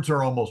two words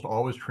are almost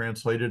always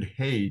translated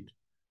hate.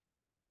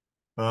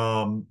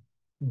 But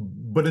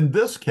in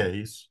this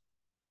case,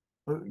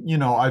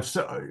 I've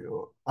said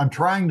I'm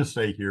trying to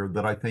say here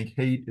that I think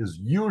hate is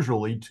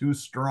usually too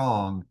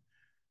strong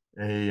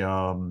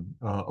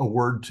a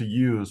word to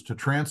use to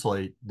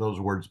translate those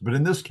words, but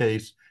in this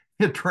case,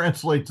 it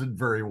translates it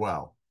very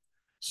well.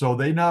 So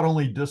they not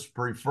only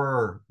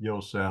disprefer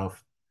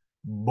Yosef,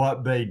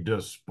 but they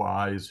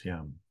despise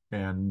him,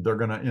 and they're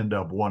going to end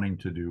up wanting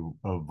to do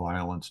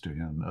violence to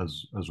him,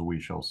 as we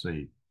shall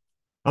see.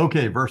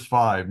 Okay, verse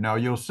 5. Now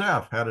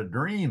Yosef had a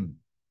dream,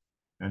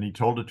 and he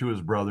told it to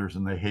his brothers,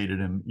 and they hated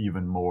him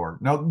even more.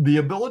 Now, the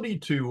ability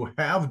to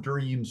have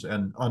dreams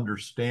and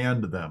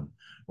understand them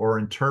or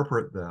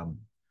interpret them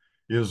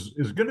is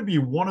going to be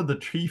one of the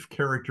chief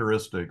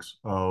characteristics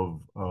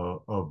of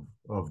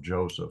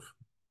Joseph.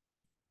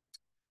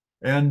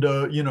 And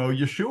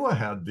Yeshua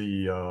had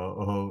the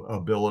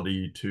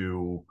ability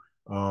to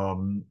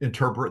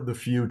interpret the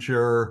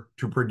future,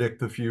 to predict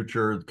the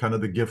future, kind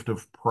of the gift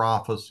of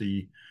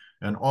prophecy.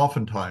 And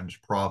oftentimes,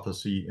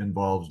 prophecy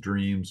involves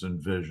dreams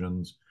and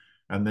visions,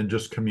 and then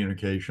just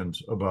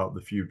communications about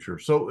the future.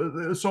 So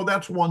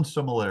that's one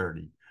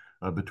similarity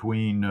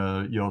between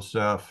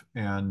Yosef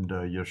and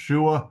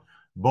Yeshua.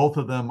 Both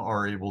of them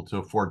are able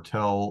to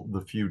foretell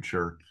the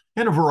future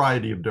in a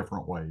variety of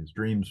different ways,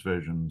 dreams,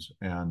 visions,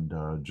 and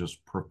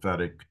just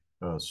prophetic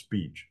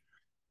speech.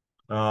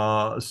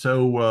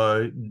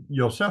 So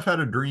Yosef had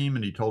a dream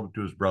and he told it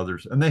to his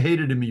brothers, and they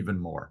hated him even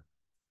more.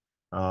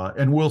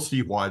 And we'll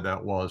see why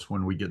that was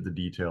when we get the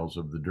details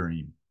of the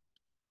dream.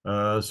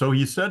 So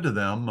he said to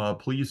them,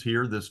 please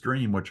hear this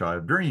dream which I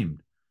have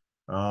dreamed.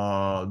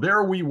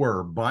 There we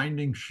were,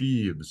 binding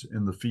sheaves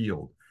in the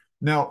field.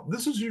 Now,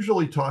 this is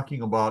usually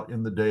talking about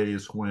in the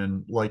days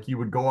when, like, you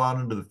would go out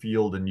into the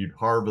field and you'd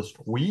harvest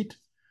wheat,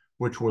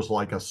 which was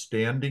like a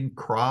standing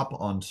crop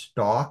on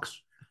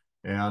stalks.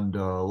 And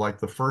like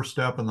the first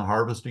step in the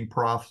harvesting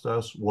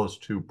process was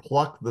to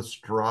pluck the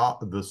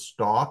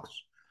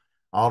stalks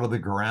out of the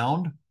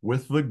ground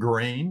with the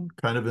grain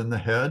kind of in the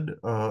head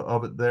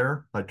of it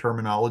there. My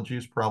terminology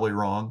is probably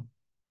wrong.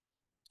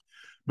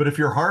 But if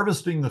you're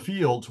harvesting the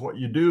fields, what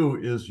you do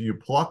is you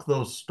pluck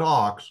those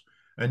stalks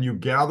and you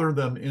gather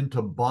them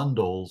into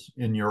bundles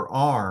in your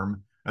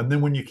arm. And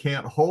then when you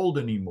can't hold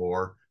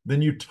anymore,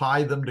 then you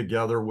tie them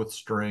together with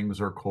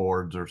strings or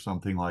cords or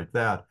something like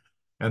that.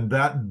 And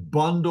that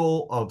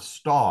bundle of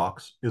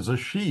stalks is a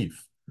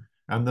sheaf.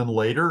 And then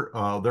later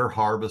they're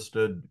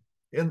harvested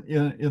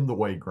in the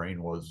way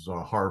grain was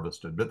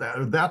harvested.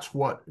 But that's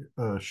what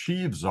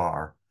sheaves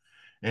are.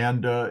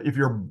 And if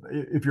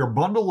your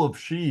bundle of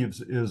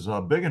sheaves is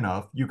big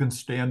enough, you can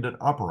stand it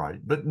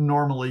upright. But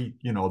normally,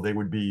 they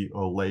would be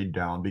laid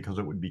down because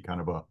it would be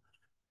kind of a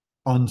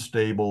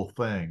unstable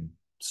thing.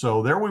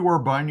 So there we were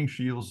binding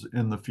sheaves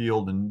in the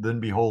field, and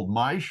then behold,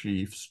 my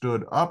sheaf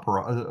stood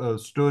upright.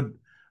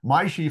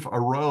 My sheaf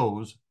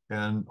arose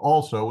and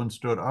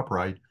stood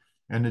upright,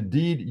 and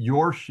indeed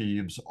your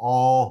sheaves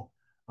all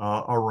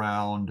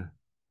around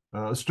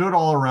stood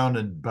all around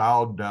and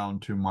bowed down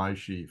to my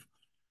sheaf.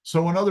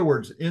 So, in other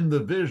words, in the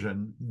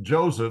vision,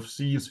 Joseph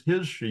sees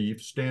his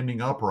sheaf standing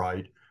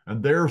upright,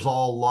 and theirs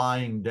all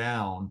lying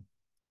down.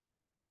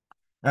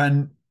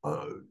 And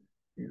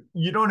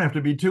you don't have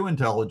to be too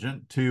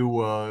intelligent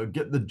to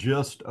get the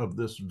gist of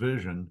this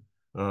vision,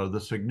 the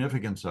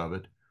significance of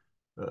it,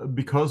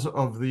 because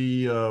of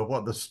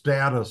the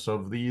status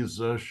of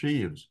these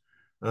sheaves.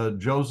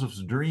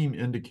 Joseph's dream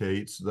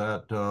indicates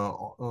that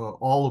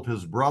all of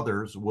his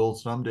brothers will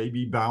someday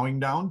be bowing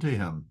down to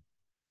him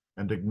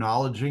and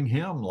acknowledging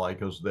him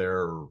like as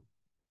their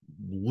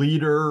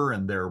leader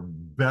and their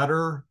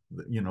better,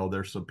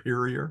 their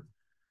superior.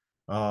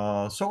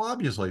 So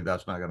obviously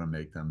that's not going to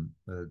make them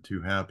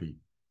too happy.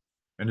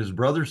 And his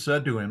brothers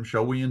said to him,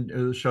 shall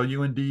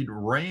you indeed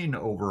reign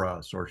over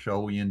us, or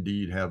shall we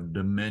indeed have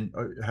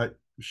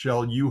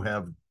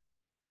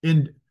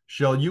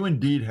shall you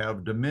indeed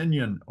have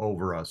dominion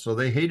over us? So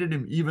they hated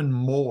him even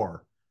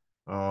more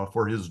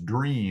for his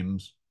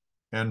dreams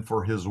and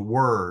for his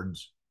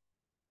words.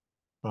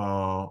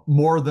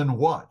 More than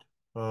what?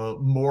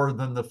 More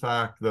than the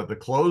fact that the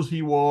clothes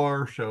he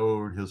wore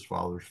showed his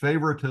father's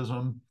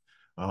favoritism,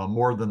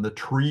 more than the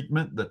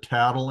treatment, the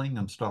tattling,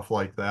 and stuff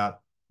like that.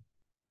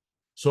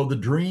 So the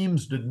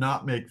dreams did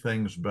not make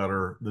things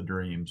better. The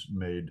dreams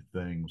made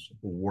things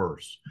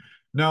worse.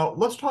 Now,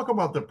 let's talk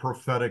about the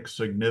prophetic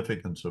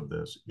significance of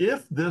this.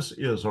 If this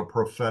is a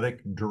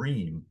prophetic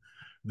dream,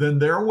 then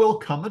there will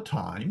come a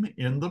time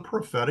in the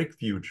prophetic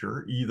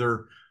future,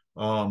 either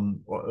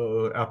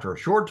after a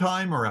short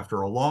time or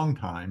after a long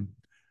time,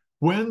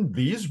 when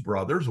these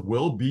brothers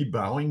will be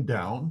bowing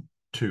down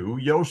to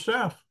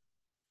Yosef.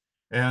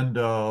 And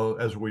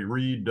as we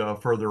read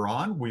further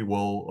on, we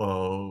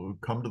will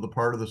come to the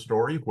part of the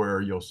story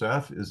where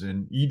Yosef is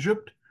in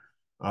Egypt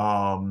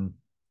um,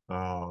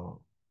 uh,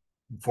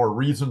 for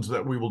reasons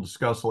that we will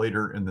discuss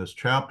later in this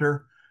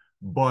chapter.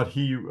 But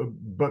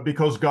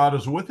because God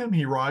is with him,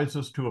 he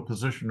rises to a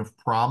position of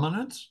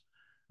prominence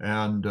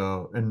and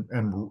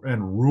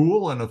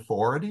rule and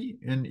authority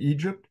in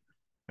Egypt.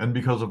 And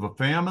because of a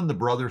famine, the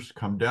brothers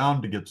come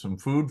down to get some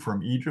food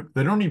from Egypt.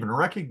 They don't even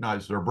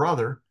recognize their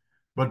brother,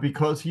 but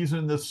because he's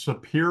in this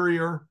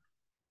superior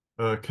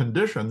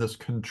condition, this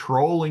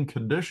controlling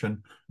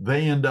condition,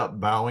 they end up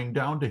bowing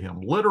down to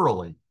him,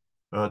 literally,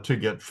 to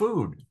get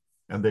food.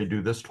 And they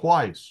do this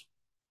twice.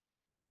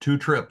 Two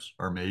trips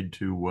are made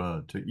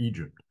to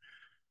Egypt.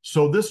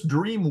 So this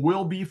dream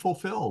will be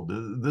fulfilled.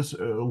 This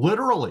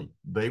literally,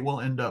 they will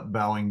end up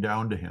bowing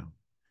down to him.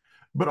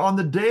 But on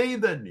the day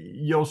that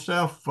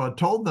Yosef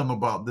told them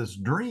about this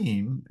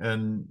dream,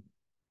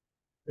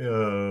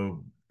 uh,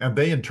 and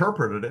they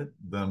interpreted it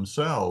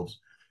themselves,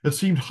 it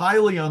seemed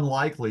highly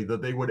unlikely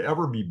that they would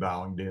ever be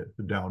bowing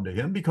down to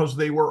him because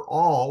they were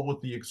all,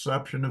 with the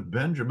exception of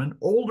Benjamin,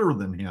 older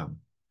than him.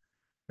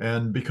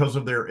 And because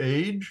of their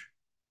age,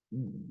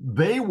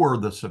 they were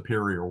the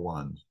superior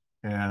ones.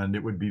 And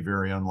it would be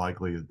very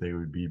unlikely that they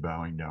would be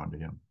bowing down to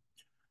him.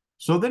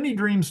 So then he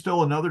dreamed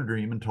still another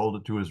dream and told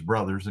it to his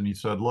brothers. And he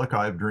said, Look,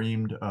 I've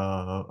dreamed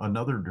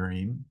another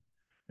dream.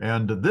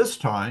 And this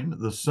time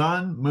the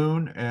sun,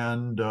 moon,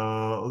 and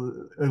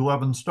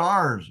 11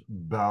 stars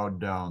bowed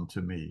down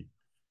to me.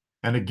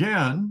 And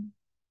again,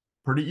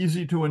 pretty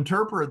easy to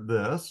interpret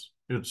this.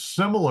 It's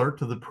similar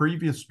to the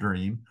previous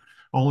dream,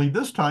 only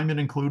this time it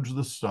includes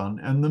the sun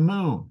and the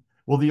moon.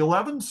 Well, the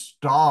 11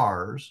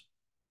 stars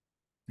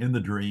in the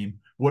dream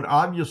would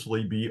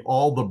obviously be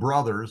all the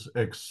brothers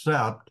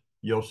except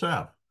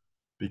Yosef,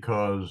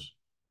 because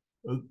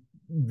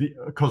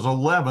because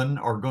 11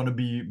 are going to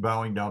be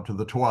bowing down to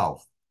the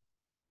 12th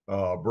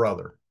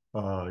brother,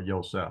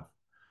 Yosef.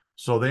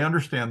 So they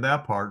understand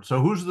that part.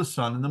 So who's the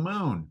sun and the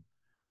moon?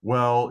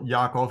 Well,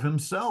 Yaakov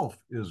himself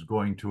is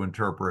going to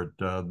interpret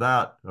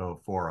that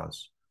for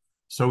us.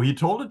 So he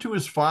told it to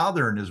his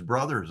father and his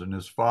brothers, and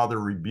his father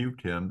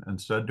rebuked him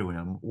and said to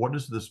him, What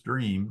is this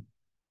dream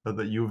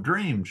that you've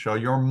dreamed? Shall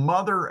your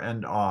mother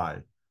and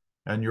I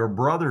and your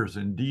brothers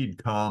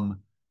indeed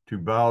come to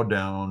bow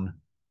down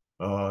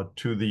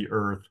to the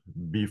earth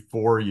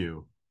before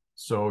you?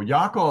 So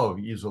Yaakov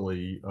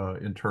easily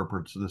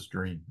interprets this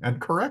dream,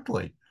 and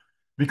correctly,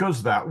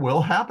 because that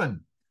will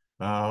happen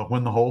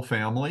when the whole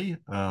family,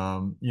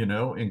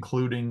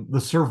 including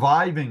the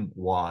surviving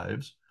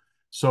wives.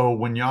 So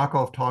when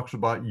Yaakov talks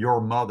about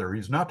your mother,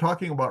 he's not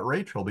talking about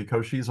Rachel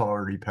because she's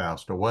already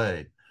passed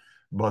away,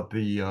 but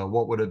the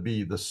what would it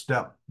be? The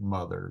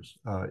stepmothers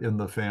in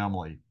the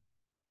family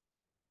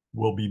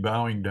will be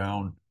bowing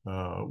down.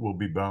 Will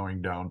be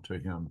bowing down to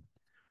him.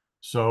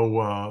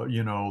 So,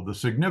 the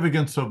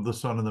significance of the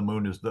sun and the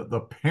moon is that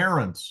the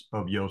parents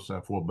of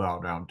Yosef will bow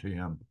down to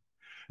him.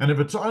 And if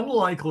it's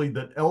unlikely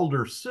that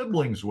elder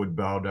siblings would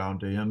bow down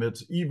to him,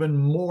 it's even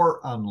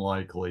more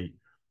unlikely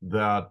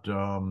that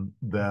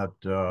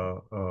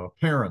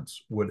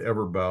parents would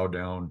ever bow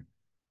down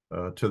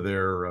to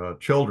their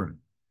children.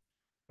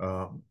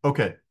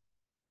 Okay,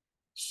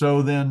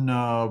 so then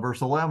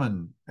verse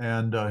 11,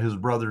 and his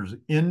brothers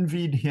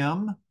envied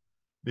him.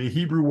 The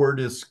Hebrew word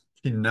is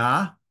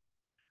kinah.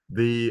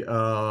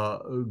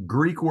 The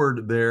Greek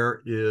word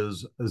there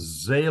is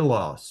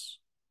zelos.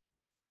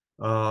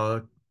 Uh,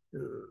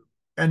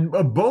 and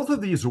both of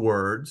these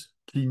words,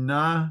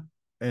 kina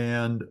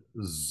and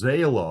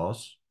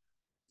zelos,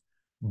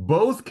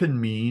 both can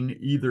mean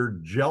either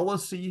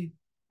jealousy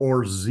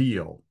or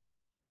zeal.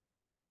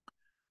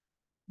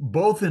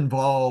 Both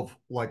involve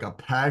like a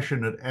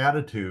passionate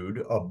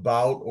attitude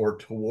about or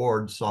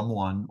toward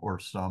someone or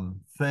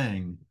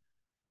something.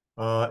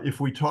 If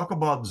we talk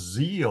about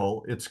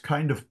zeal, it's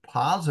kind of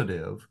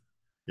positive.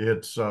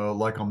 It's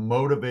like a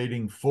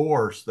motivating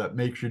force that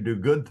makes you do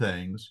good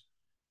things.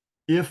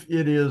 If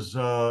it is,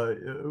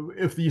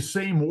 if these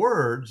same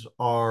words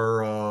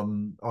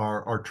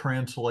are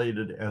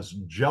translated as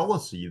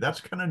jealousy, that's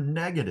kind of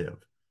negative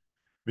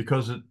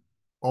because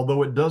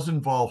although it does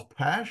involve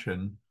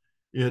passion,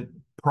 it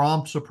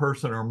prompts a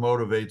person or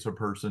motivates a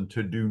person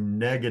to do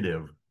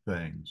negative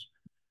things.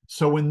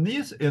 So in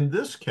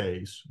this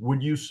case,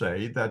 would you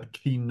say that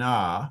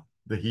kina,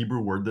 the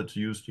Hebrew word that's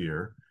used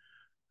here,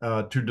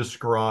 to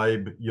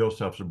describe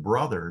Joseph's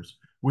brothers,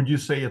 would you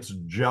say it's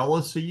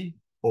jealousy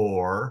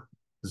or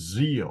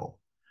zeal?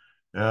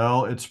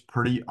 Well, it's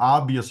pretty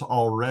obvious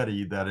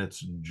already that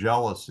it's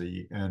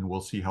jealousy, and we'll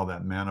see how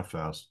that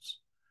manifests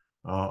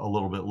a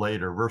little bit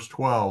later. Verse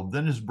 12,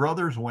 then his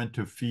brothers went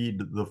to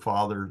feed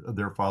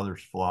their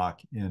father's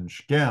flock in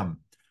Shechem.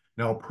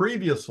 Now,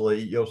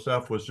 previously,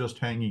 Yosef was just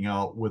hanging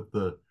out with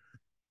the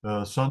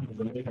sons of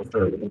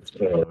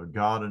the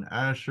Gad and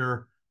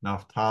Asher,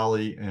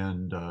 Naphtali,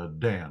 and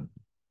Dan.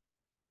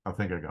 I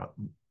think I got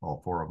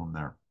all four of them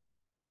there.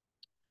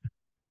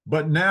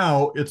 But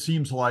now it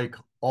seems like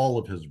all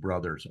of his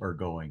brothers are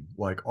going,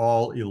 like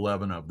all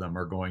 11 of them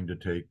are going to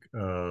take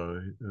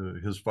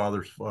his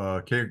father's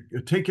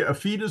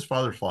feed his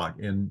father's flock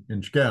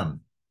in Shechem,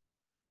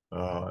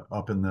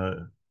 up in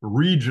the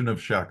region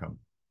of Shechem.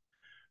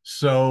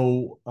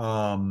 So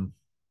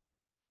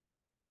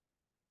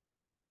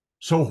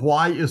so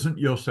why isn't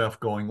Yosef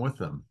going with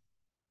them?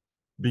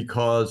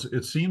 Because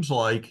it seems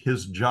like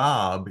his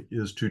job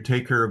is to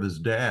take care of his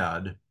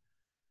dad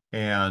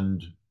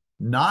and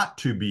not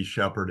to be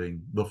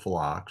shepherding the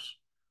flocks.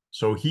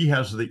 So he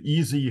has the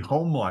easy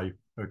home life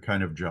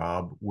kind of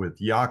job with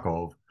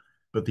Yaakov,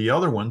 but the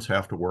other ones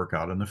have to work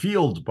out in the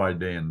fields by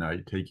day and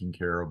night, taking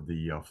care of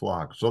the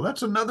flocks. So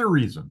that's another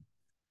reason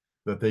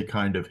that they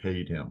kind of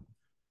hate him.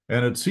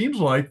 And it seems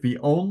like the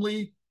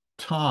only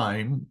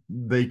time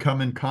they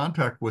come in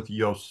contact with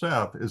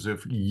Yosef is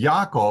if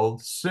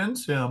Yaakov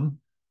sends him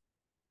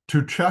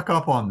to check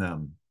up on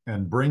them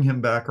and bring him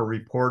back a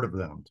report of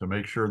them to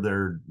make sure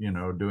they're,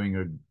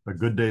 doing a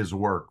good day's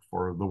work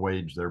for the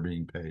wage they're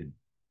being paid.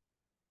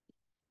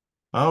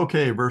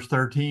 Okay, verse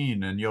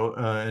 13.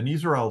 And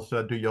Israel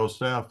said to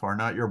Yosef, are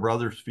not your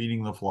brothers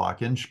feeding the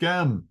flock in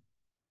Shechem?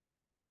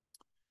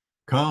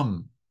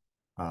 Come,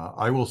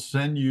 I will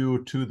send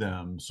you to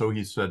them. So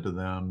he said to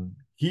them,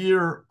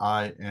 here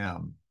I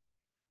am.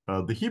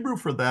 The Hebrew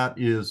for that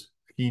is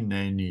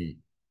hineni.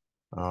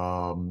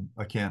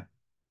 I can't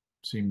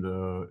seem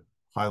to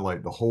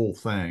highlight the whole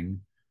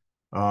thing.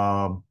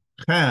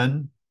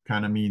 Chen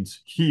kind of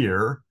means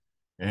here,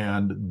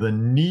 and the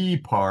knee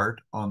part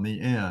on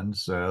the end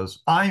says,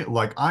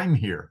 I'm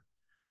here.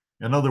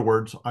 In other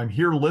words, I'm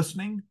here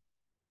listening.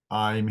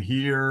 I'm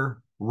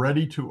here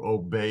ready to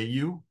obey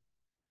you.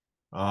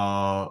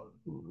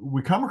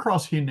 We come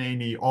across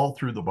Hineni all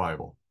through the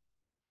Bible.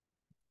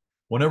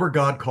 Whenever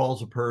God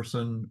calls a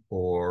person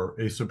or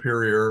a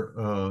superior,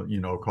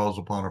 calls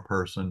upon a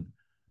person,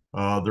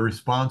 the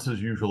response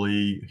is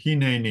usually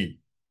Hineni,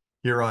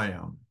 here I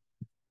am.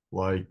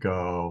 Like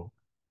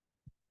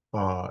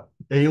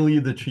Eli,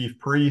 the chief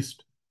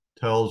priest,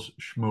 tells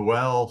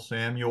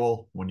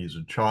Samuel, when he's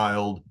a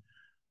child,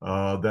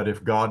 that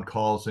if God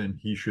calls him,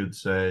 he should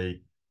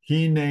say,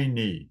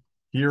 Hineni,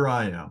 here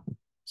I am,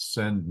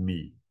 send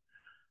me.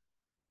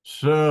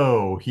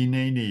 So,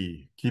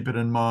 Hineni, keep it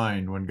in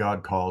mind when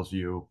God calls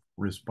you,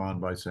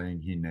 respond by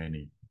saying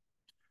Hineni.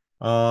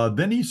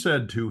 Then he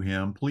said to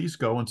him, please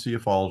go and see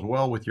if all is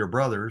well with your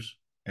brothers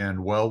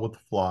and well with the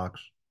flocks,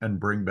 and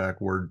bring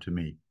back word to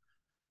me.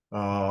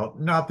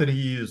 Not that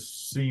he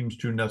seems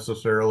to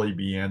necessarily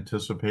be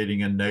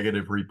anticipating a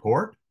negative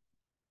report,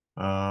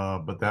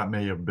 but that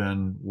may have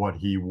been what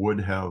he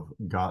would have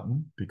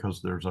gotten,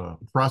 because there's a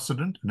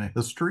precedent and a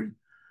history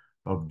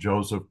of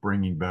Joseph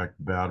bringing back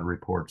bad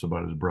reports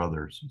about his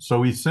brothers.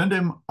 So he sent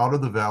him out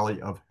of the valley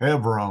of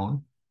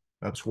Hebron.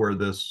 That's where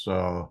this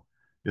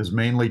is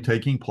mainly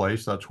taking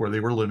place. That's where they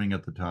were living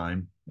at the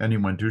time. And he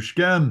went to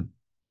Shechem.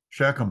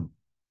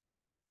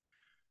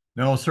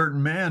 Now, a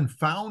certain man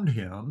found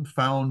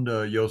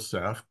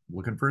Yosef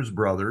looking for his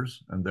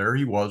brothers, and there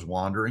he was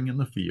wandering in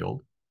the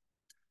field.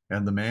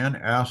 And the man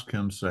asked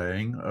him,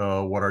 saying,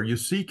 what are you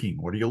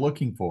seeking? What are you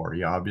looking for?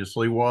 He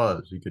obviously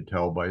was. He could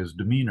tell by his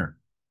demeanor.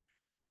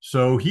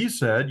 So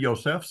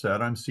Yosef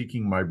said, I'm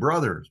seeking my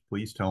brothers.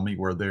 Please tell me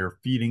where they're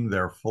feeding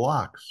their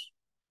flocks.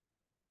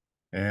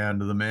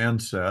 And the man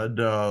said,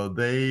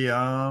 they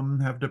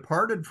have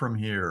departed from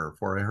here,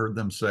 for I heard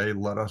them say,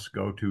 let us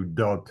go to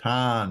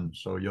Dothan.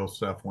 So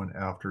Yosef went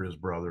after his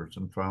brothers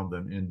and found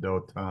them in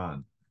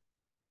Dothan.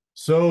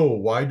 So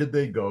why did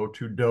they go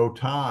to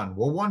Dothan?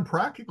 Well, one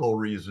practical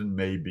reason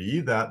may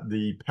be that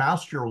the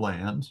pasture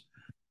lands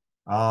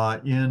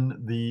in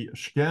the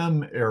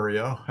Shechem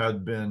area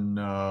had been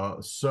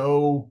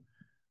so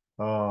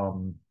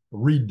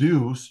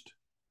reduced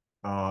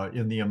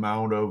in the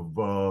amount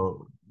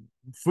of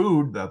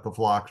food that the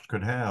flocks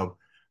could have,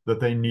 that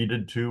they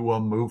needed to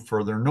move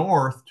further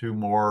north to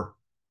more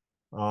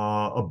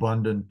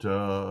abundant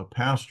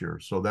pasture.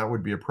 So that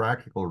would be a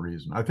practical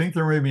reason. I think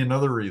there may be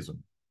another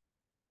reason.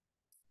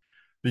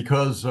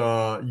 Because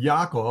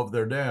Yaakov,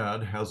 their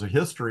dad, has a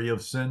history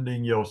of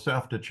sending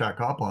Yosef to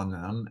check up on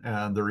them,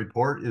 and the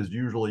report is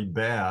usually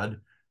bad,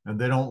 and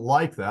they don't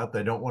like that.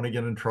 They don't want to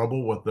get in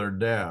trouble with their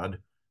dad.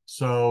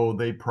 So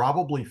they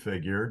probably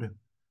figured,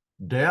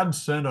 Dad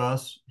sent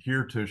us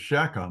here to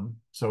Shechem,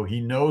 so he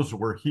knows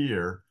we're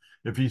here.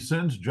 If he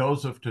sends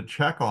Joseph to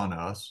check on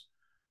us,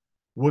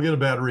 we'll get a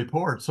bad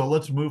report. So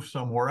let's move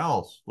somewhere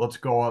else. Let's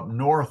go up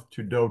north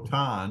to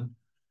Dothan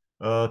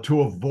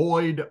to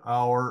avoid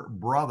our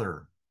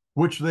brother,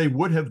 which they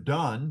would have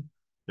done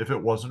if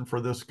it wasn't for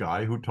this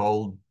guy who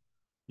told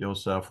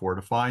Yosef where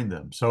to find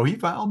them. So he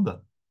found them.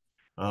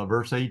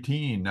 Verse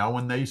 18, now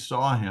when they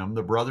saw him,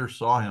 the brothers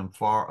saw him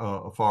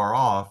far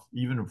off,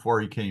 even before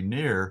he came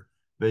near,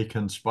 they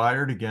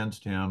conspired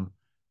against him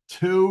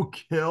to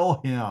kill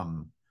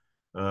him.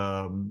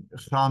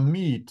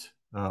 Hamit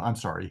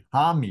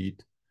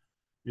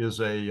is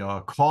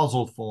a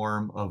causal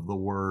form of the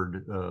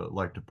word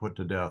like to put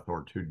to death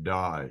or to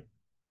die.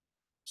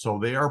 So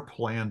they are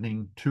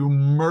planning to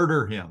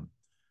murder him.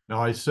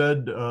 Now, I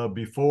said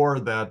before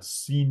that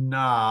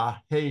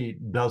sina,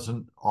 hate,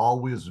 doesn't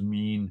always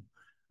mean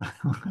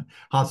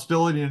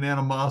hostility and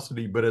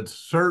animosity, but it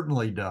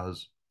certainly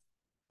does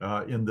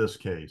in this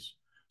case.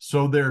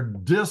 So their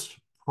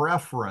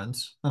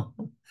dispreference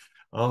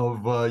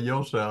of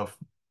Yosef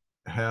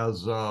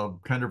has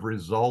kind of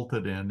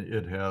resulted in,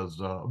 it has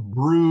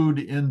brewed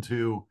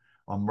into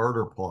a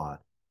murder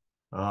plot.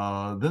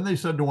 Then they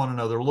said to one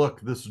another,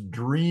 look, this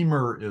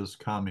dreamer is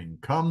coming.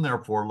 Come,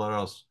 therefore, let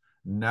us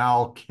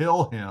now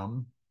kill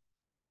him.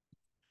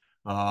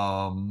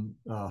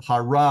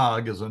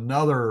 Harag is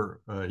another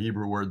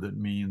Hebrew word that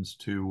means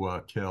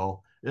to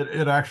kill.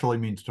 It actually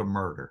means to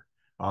murder.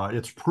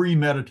 It's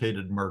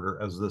premeditated murder,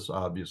 as this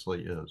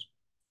obviously is.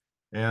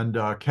 And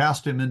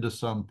cast him into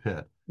some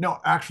pit. No,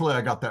 actually,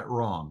 I got that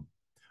wrong.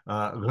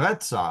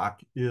 Retzach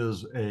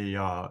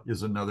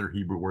is another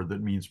Hebrew word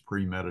that means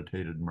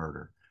premeditated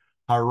murder.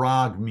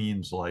 Harag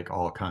means like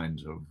all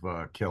kinds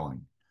of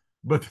killing,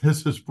 but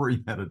this is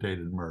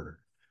premeditated murder.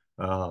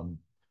 Um,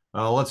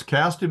 let's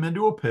cast him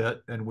into a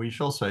pit, and we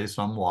shall say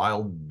some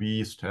wild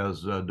beast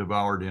has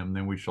devoured him.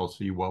 Then we shall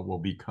see what will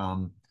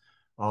become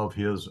of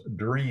his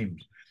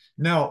dreams.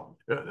 Now,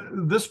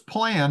 this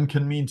plan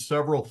can mean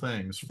several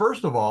things.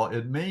 First of all,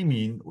 it may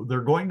mean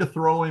they're going to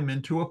throw him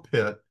into a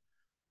pit,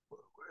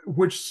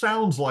 which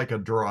sounds like a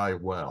dry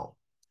well,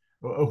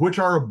 which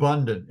are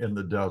abundant in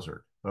the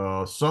desert.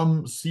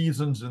 Some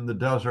seasons in the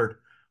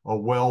desert, a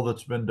well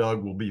that's been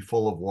dug will be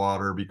full of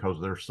water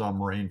because there's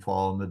some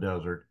rainfall in the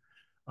desert.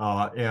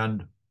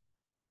 And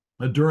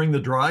during the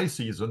dry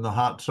season, the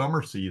hot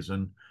summer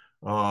season,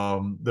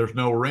 there's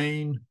no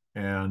rain,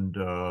 and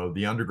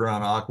the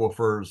underground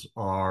aquifers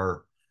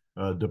are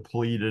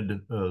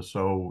depleted.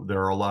 So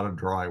there are a lot of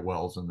dry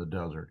wells in the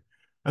desert.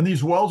 And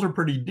these wells are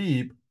pretty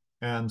deep.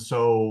 And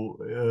so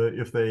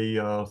if they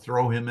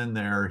throw him in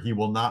there, he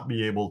will not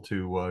be able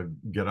to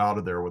get out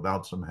of there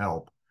without some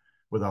help,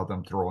 without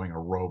them throwing a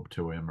rope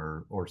to him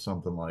or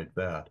something like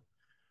that.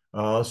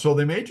 So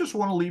they may just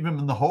want to leave him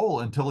in the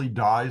hole until he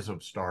dies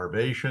of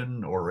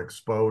starvation or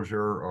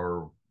exposure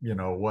or,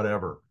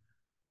 whatever.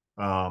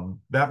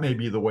 That may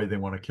be the way they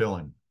want to kill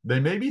him. They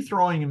may be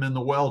throwing him in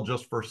the well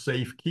just for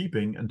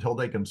safekeeping until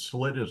they can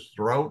slit his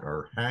throat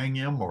or hang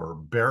him or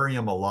bury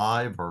him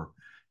alive or,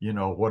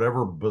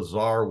 whatever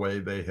bizarre way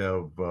they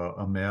have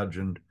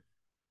imagined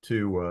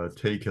to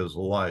take his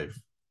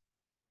life.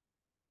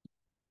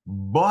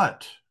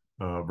 But,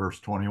 verse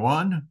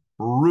 21,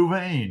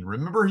 Ruvain,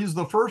 remember he's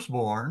the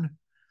firstborn.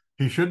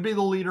 He should be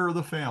the leader of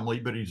the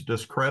family, but he's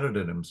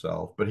discredited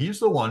himself. But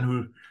he's the one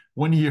who,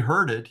 when he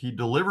heard it, he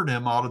delivered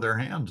him out of their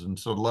hands and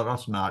said, let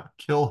us not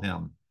kill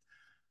him.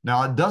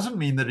 Now, it doesn't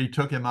mean that he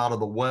took him out of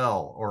the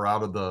well or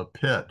out of the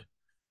pit,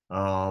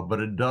 but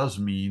it does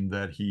mean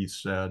that he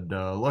said,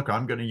 look,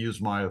 I'm going to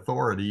use my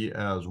authority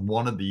as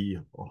one of the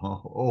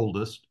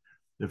oldest,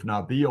 if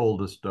not the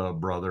oldest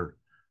brother,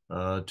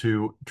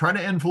 to try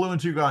to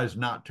influence you guys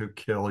not to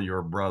kill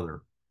your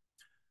brother.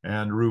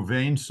 And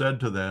Ruvain said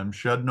to them,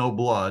 shed no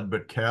blood,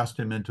 but cast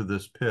him into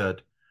this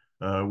pit,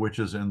 which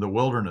is in the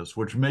wilderness,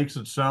 which makes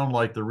it sound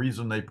like the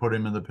reason they put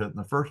him in the pit in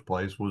the first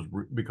place was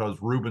because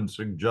Reuben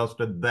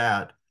suggested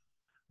that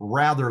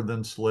rather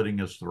than slitting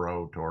his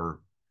throat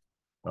or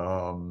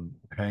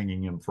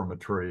hanging him from a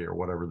tree or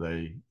whatever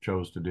they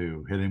chose to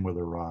do, hit him with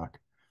a rock.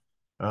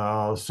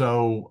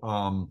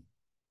 Throw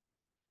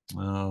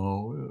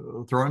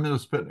him in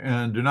this pit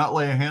and do not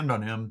lay a hand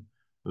on him.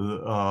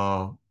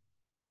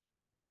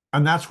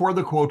 And that's where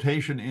the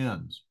quotation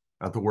ends,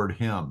 at the word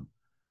him.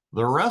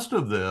 The rest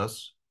of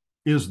this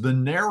is the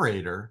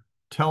narrator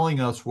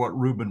telling us what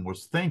Reuben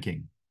was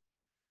thinking,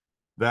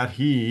 that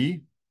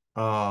he,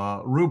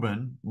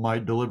 Reuben,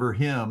 might deliver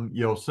him,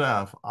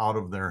 Yosef, out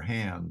of their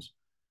hands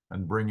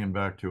and bring him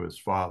back to his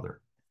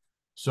father.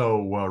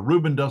 So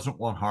Reuben doesn't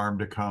want harm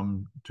to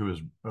come to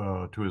his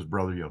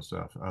brother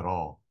Yosef at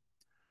all.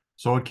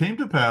 So it came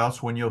to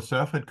pass when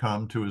Yosef had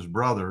come to his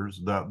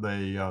brothers that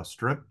they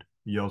stripped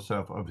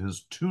Yosef of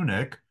his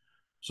tunic.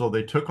 So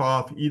they took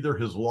off either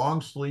his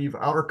long sleeve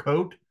outer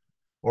coat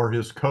or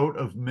his coat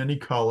of many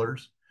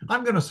colors.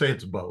 I'm going to say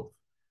it's both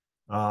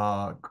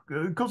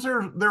because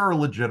there are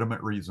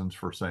legitimate reasons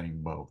for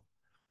saying both.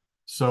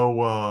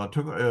 So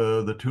took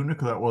the tunic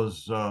that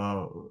was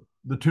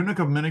the tunic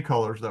of many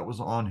colors that was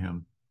on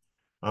him.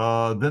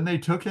 Then they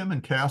took him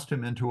and cast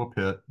him into a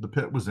pit. The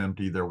pit was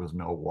empty. There was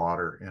no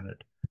water in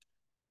it.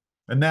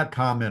 And that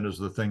comment is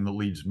the thing that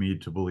leads me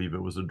to believe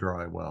it was a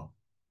dry well.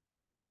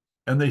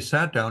 And they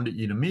sat down to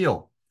eat a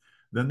meal.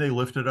 Then they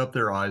lifted up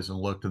their eyes and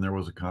looked, and there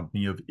was a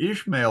company of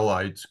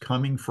Ishmaelites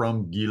coming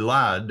from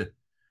Gilad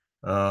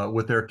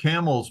with their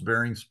camels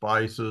bearing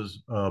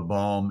spices,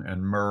 balm,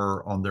 and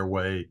myrrh on their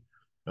way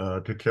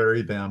to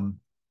carry them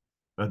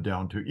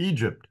down to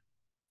Egypt.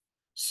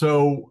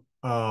 So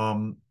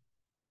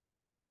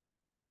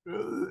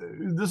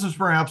this is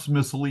perhaps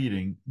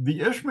misleading.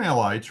 The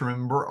Ishmaelites,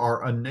 remember,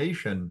 are a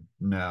nation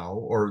now,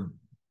 or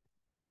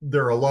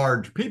they're a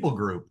large people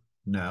group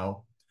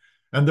now,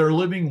 and they're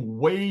living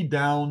way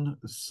down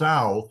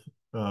south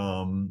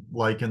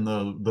like in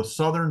the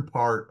southern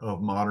part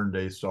of modern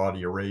day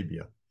Saudi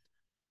Arabia.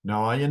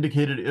 Now, I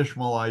indicated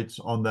Ishmaelites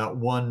on that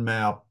one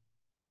map,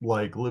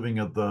 like living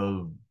at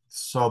the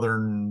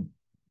southern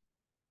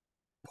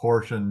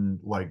portion,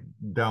 like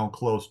down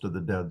close to the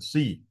Dead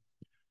Sea,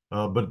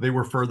 but they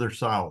were further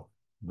south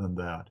than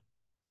that.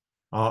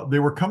 They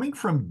were coming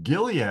from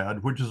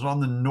Gilead, which is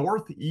on the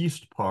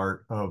northeast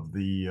part of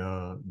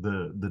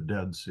the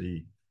Dead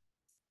Sea,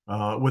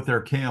 with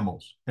their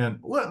camels. And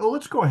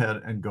let's go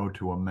ahead and go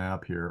to a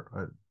map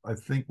here. I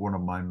think one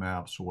of my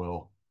maps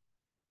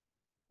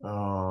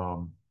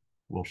um,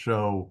 will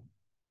show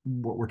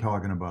what we're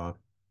talking about.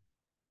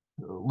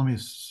 Let me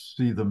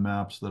see the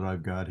maps that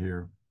I've got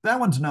here. That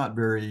one's not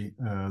very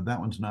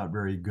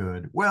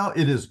good. Well,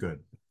 it is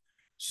good.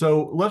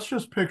 So let's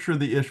just picture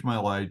the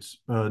Ishmaelites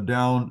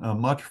down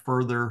much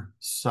further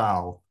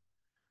south,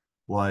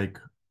 like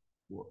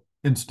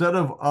instead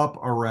of up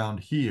around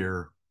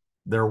here,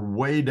 they're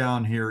way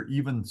down here,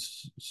 even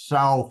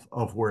south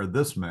of where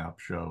this map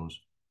shows.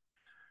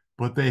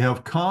 But they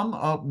have come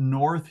up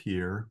north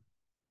here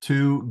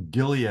to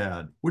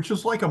Gilead, which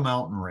is like a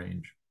mountain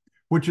range,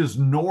 which is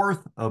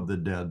north of the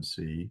Dead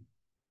Sea.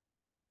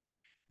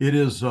 It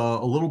is a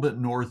little bit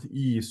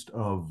northeast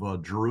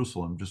of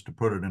Jerusalem, just to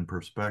put it in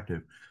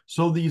perspective.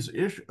 So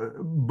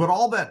but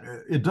all that,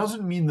 it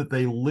doesn't mean that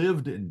they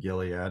lived in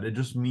Gilead. It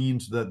just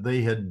means that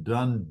they had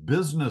done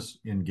business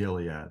in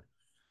Gilead.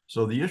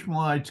 So the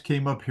Ishmaelites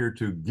came up here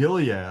to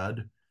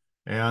Gilead,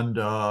 and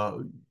uh,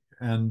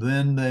 and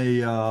then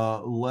they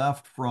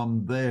left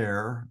from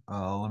there.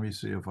 Let me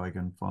see if I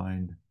can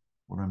find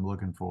what I'm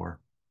looking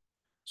for.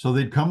 So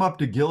they'd come up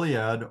to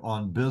Gilead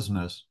on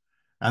business,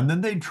 and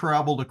then they'd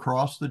traveled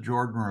across the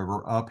Jordan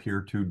River up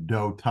here to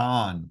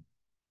Dothan.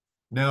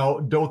 Now,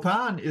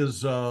 Dothan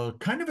is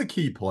kind of a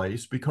key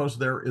place because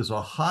there is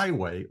a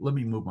highway. Let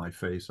me move my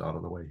face out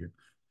of the way here.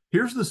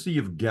 Here's the Sea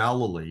of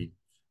Galilee,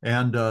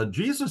 and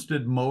Jesus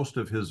did most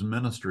of his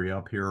ministry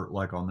up here,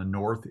 like on the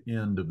north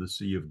end of the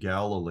Sea of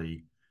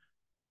Galilee.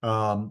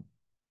 Um,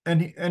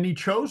 and he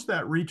chose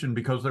that region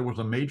because there was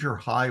a major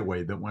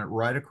highway that went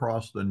right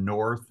across the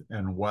north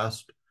and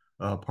west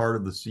part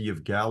of the Sea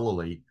of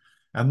Galilee,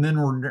 and then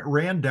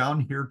ran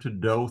down here to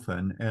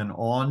Dothan and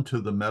on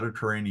to the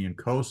Mediterranean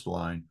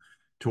coastline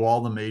to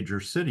all the major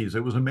cities.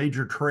 It was a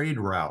major trade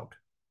route.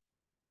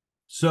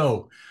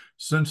 So,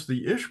 since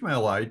the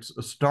Ishmaelites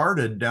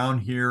started down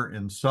here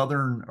in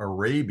southern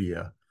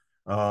Arabia,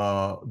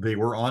 they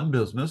were on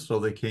business, so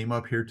they came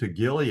up here to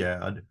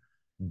Gilead.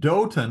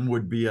 Dothan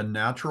would be a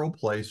natural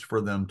place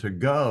for them to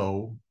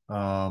go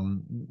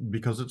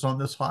because it's on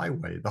this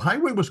highway. The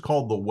highway was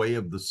called the Way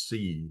of the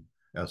Sea,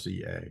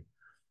 SEA,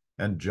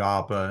 and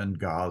Joppa and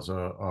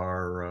Gaza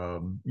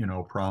are,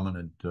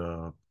 prominent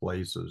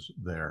places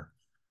there.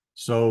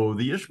 So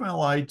the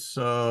Ishmaelites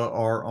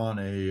are on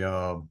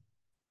a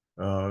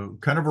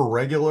kind of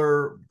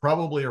a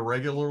probably a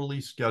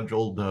regularly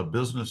scheduled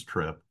business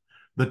trip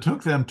that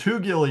took them to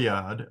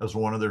Gilead as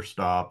one of their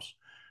stops.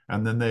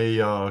 And then they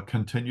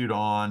continued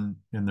on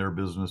in their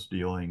business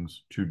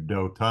dealings to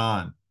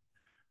Dothan.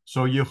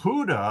 So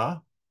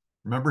Yehuda,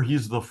 remember,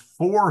 he's the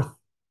fourth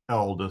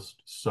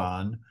eldest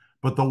son,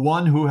 but the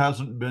one who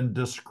hasn't been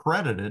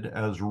discredited,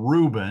 as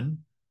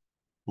Reuben,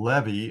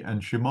 Levi,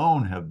 and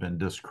Shimon have been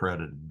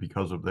discredited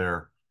because of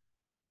their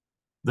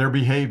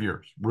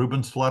behaviors.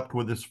 Reuben slept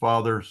with his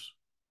father's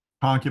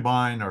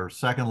concubine or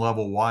second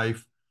level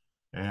wife,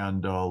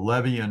 and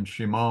Levi and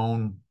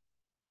Shimon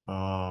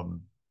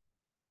um,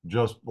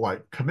 just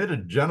like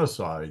committed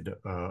genocide,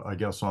 I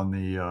guess, on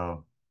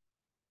the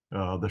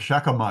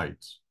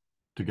Shechemites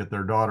to get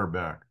their daughter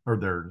back or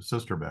their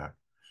sister back.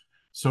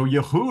 So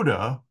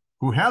Yehuda,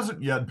 who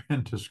hasn't yet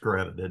been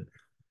discredited,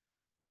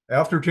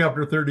 after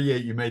chapter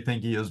 38, you may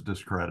think he is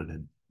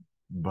discredited,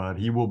 but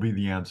he will be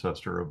the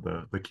ancestor of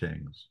the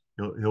kings.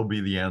 He'll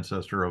be the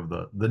ancestor of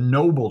the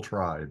noble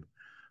tribe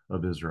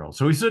of Israel.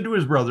 So he said to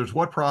his brothers,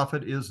 "What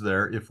profit is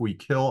there if we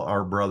kill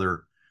our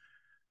brother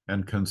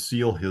and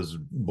conceal his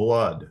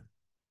blood?"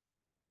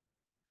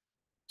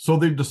 So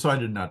they've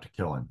decided not to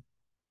kill him,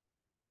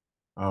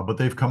 but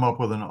they've come up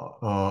with an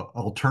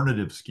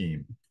alternative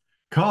scheme.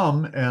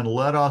 Come and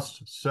let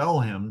us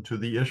sell him to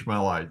the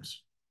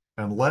Ishmaelites,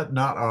 and let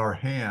not our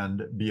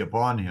hand be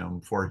upon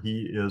him, for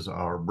he is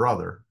our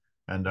brother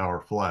and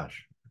our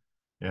flesh.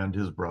 And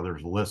his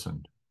brothers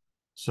listened.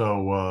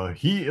 So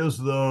he is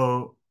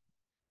the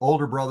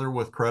older brother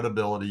with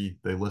credibility.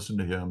 They listened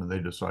to him and they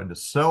decided to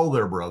sell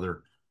their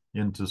brother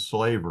into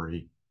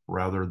slavery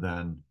rather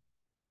than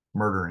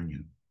murdering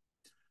him.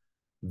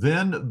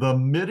 Then the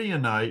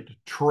Midianite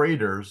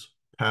traders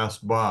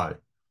passed by.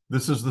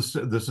 This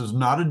is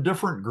not a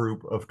different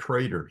group of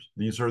traders.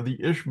 These are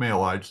the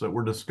Ishmaelites that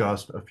were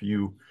discussed a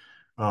few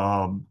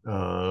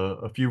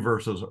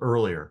verses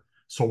earlier.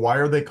 So why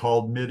are they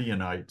called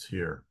Midianites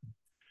here?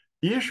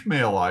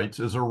 Ishmaelites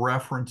is a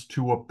reference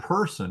to a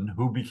person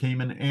who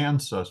became an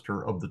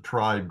ancestor of the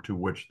tribe to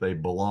which they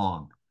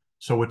belong.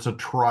 So it's a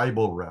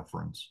tribal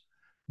reference.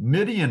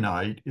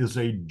 Midianite is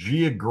a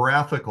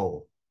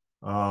geographical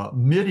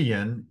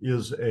Midian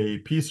is a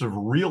piece of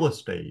real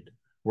estate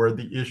where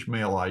the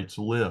Ishmaelites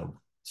live.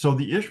 So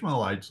the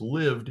Ishmaelites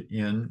lived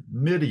in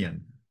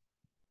Midian.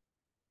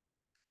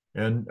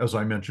 And as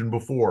I mentioned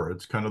before,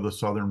 it's kind of the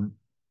southern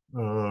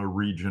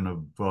region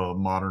of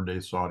modern day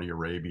Saudi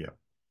Arabia.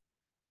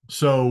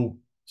 So,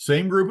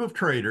 same group of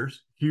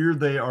traders. Here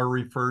they are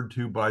referred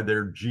to by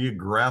their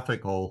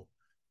geographical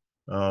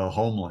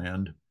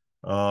homeland.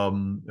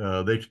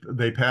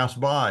 They passed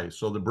by.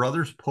 So the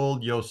brothers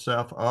pulled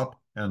Yosef up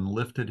and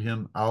lifted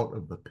him out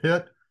of the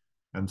pit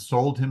and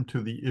sold him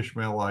to the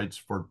Ishmaelites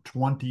for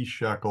 20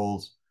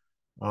 shekels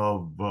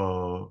of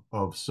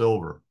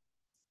silver.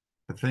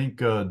 I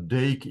think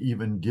Dake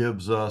even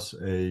gives us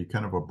a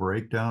kind of a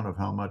breakdown of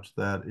how much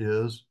that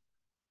is.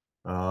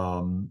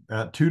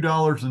 At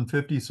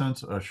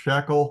 $2.50 a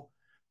shekel,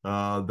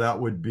 that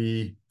would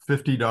be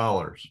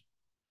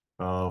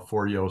 $50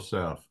 for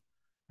Yosef.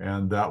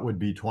 And that would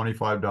be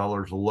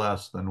 $25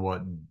 less than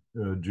what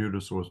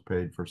Judas was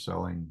paid for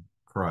selling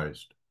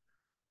Christ.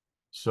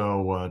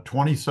 So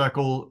 20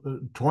 shekels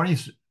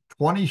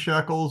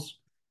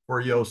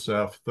for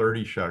Yosef,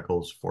 30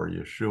 shekels for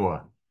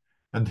Yeshua.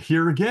 And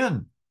here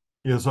again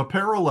is a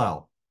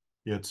parallel.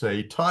 It's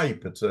a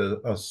type, it's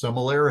a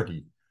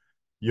similarity.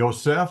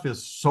 Yosef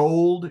is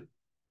sold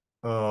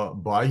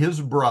by his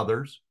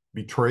brothers,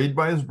 betrayed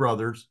by his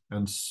brothers,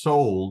 and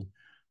sold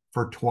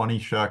for 20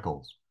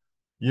 shekels.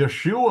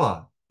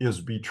 Yeshua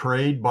is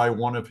betrayed by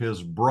one of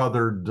his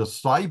brother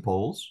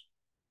disciples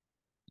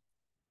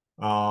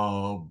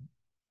uh,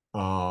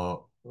 uh,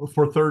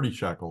 for 30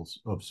 shekels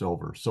of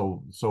silver.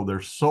 So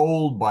they're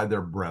sold by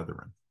their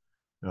brethren,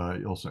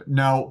 you'll say.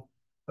 Now,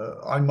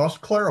 I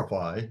must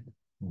clarify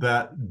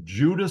that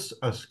Judas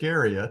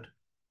Iscariot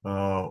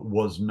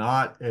was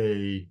not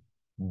a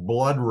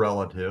blood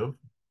relative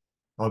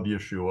of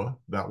Yeshua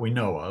that we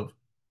know of.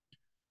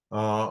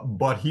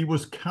 But he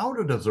was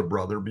counted as a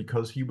brother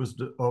because he was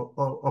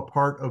a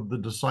part of the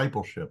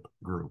discipleship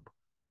group.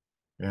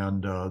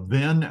 And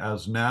then,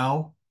 as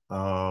now,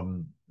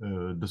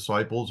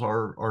 disciples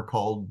are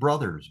called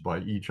brothers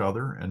by each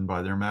other and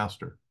by their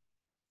master.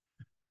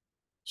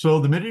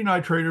 So the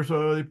Midianite traders,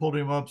 they pulled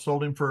him up,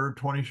 sold him for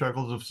 20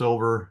 shekels of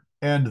silver,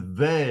 and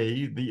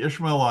they, the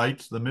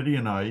Ishmaelites, the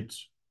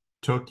Midianites,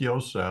 took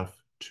Yosef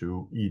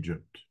to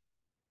Egypt.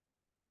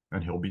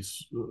 And he'll be,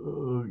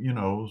 sold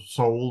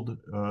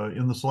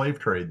in the slave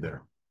trade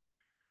there.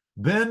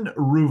 Then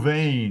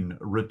Ruvain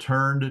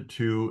returned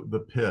to the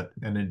pit,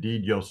 and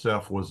indeed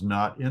Yosef was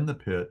not in the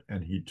pit,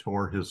 and he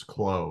tore his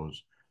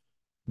clothes.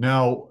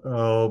 Now,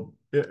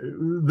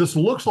 this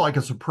looks like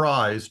a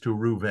surprise to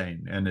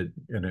Ruvain, and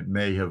it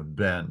may have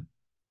been.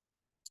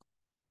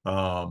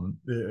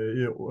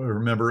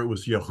 Remember, it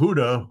was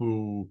Yehuda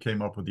who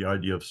came up with the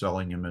idea of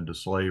selling him into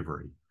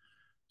slavery.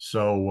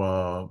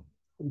 So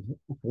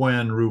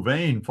when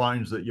Ruvain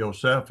finds that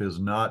Yosef is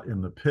not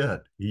in the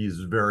pit, he's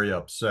very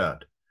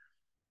upset.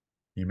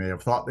 He may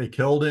have thought they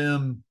killed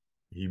him.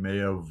 He may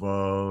have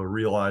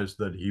realized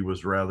that he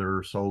was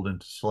rather sold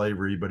into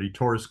slavery, but he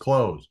tore his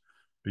clothes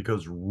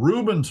because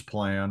Reuben's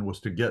plan was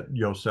to get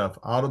Yosef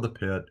out of the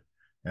pit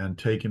and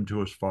take him to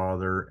his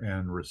father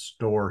and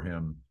restore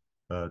him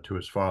to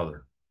his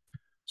father.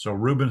 So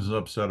Reuben's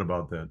upset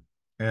about that.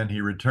 And he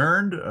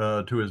returned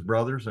to his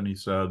brothers and he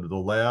said, "The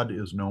lad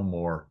is no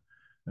more.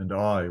 And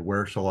I,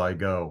 where shall I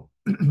go?"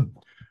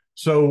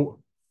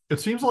 So it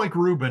seems like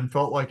Reuben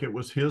felt like it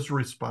was his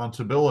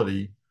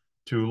responsibility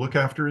to look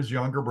after his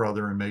younger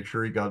brother and make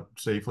sure he got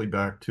safely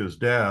back to his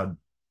dad.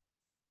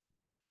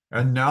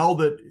 And now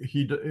that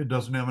he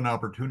doesn't have an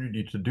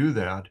opportunity to do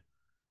that,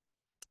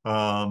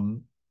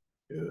 um,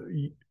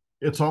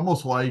 it's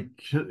almost like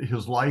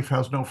his life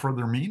has no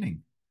further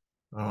meaning.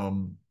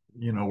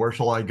 Where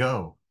shall I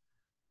go?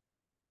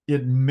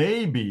 It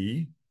may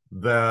be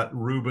that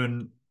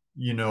Reuben,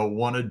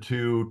 wanted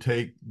to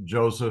take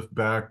Joseph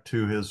back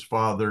to his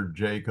father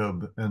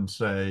Jacob and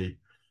say,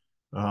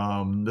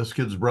 this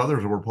kid's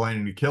brothers were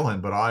planning to kill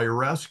him, but I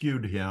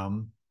rescued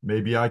him.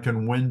 Maybe I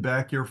can win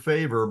back your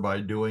favor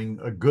by doing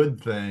a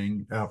good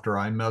thing after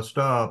I messed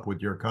up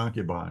with your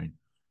concubine.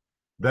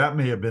 That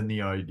may have been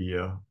the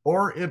idea.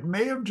 Or it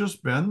may have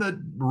just been that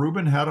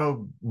Reuben had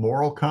a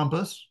moral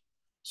compass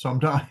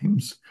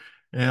sometimes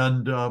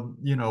and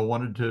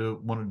wanted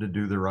to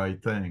do the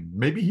right thing.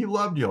 Maybe he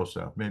loved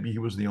Yosef. Maybe he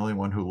was the only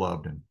one who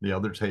loved him. The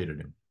others hated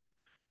him.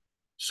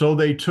 So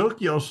they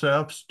took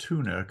Yosef's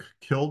tunic,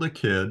 killed a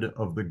kid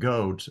of the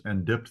goats,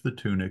 and dipped the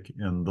tunic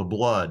in the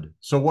blood.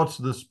 So what's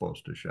this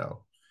supposed to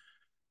show?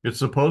 It's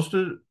supposed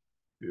to,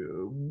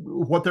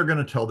 what they're going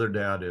to tell their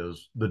dad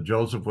is that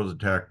Joseph was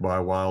attacked by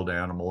a wild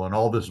animal, and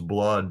all this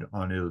blood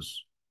on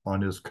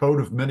his coat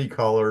of many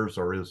colors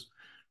or his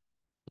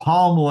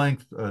palm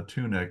length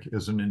tunic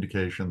is an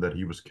indication that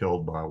he was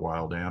killed by a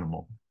wild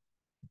animal.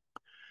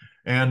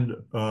 And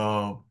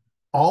all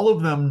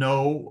of them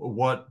know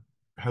what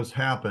has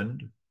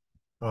happened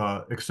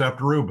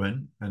except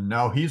Reuben, and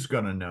now he's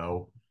going to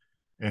know,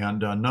 and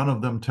none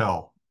of them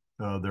tell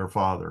their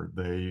father.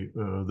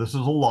 This is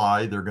a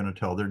lie. They're going to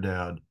tell their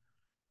dad.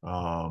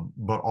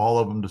 But all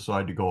of them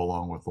decide to go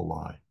along with the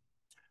lie.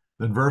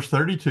 Then verse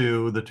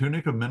 32, the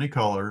tunic of many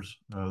colors.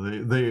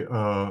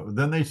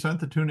 Then they sent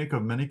the tunic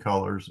of many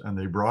colors, and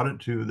they brought it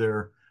to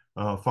their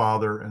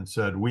father and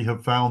said, "We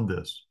have found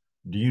this.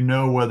 Do you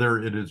know whether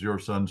it is your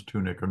son's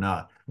tunic or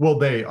not?" Well,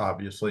 they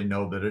obviously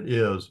know that it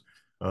is,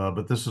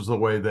 but this is the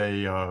way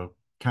they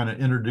kind of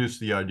introduced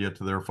the idea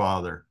to their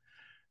father.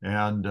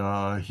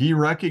 And he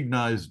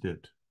recognized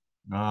it.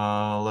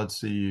 Let's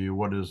see,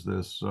 what is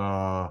this?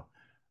 Kier,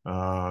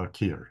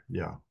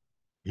 yeah.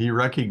 He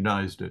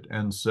recognized it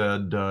and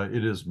said,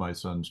 "It is my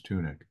son's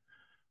tunic."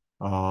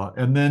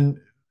 And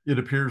then it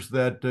appears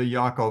that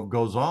Yaakov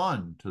goes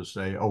on to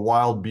say, "A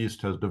wild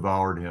beast has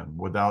devoured him.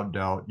 Without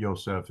doubt,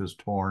 Yosef is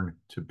torn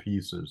to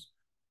pieces."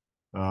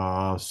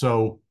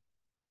 So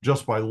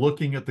just by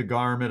looking at the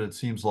garment, it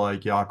seems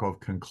like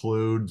Yaakov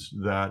concludes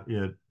that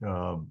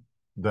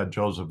that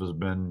Joseph has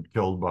been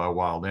killed by a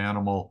wild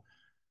animal.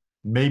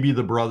 Maybe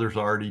the brothers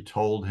already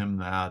told him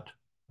that.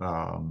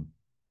 Um,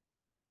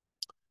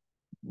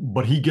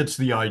 but he gets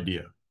the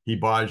idea. He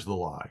buys the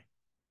lie.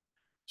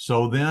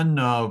 So then,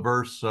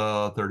 verse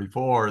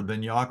 34,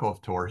 then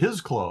Yaakov tore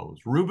his clothes.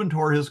 Reuben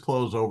tore his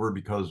clothes over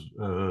because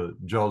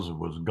Joseph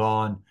was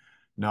gone.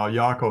 Now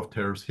Yaakov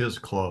tears his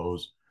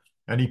clothes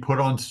and he put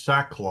on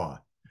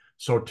sackcloth.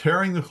 So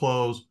tearing the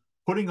clothes,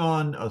 putting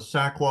on a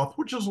sackcloth,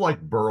 which is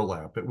like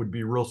burlap, it would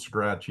be real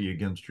scratchy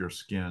against your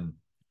skin.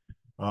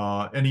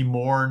 And he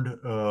mourned,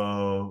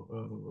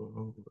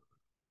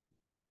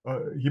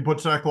 he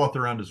put sackcloth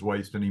around his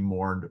waist and he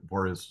mourned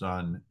for his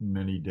son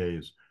many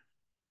days.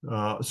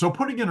 So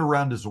putting it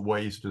around his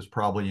waist is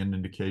probably an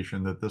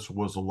indication that this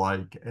was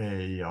like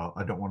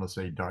I don't want to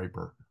say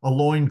diaper, a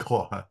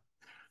loincloth.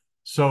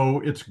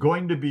 So it's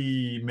going to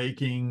be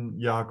making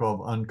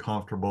Yaakov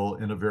uncomfortable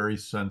in a very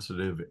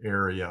sensitive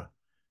area.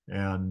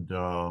 And,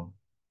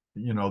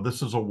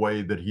 this is a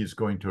way that he's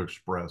going to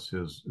express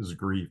his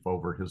grief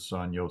over his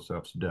son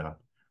Yosef's death.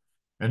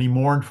 And he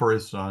mourned for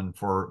his son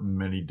for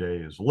many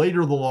days.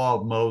 Later, the law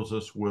of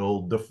Moses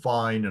will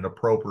define an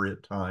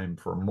appropriate time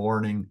for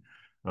mourning.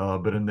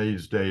 But in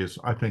these days,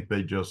 I think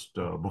they just,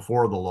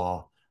 before the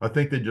law, I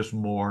think they just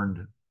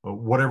mourned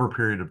whatever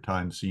period of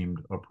time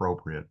seemed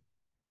appropriate.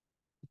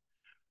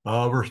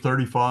 Verse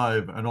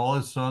 35, and all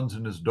his sons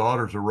and his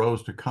daughters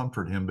arose to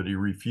comfort him, but he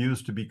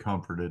refused to be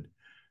comforted.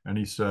 And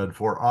he said,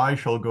 "For I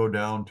shall go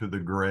down to the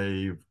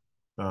grave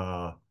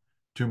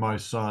to my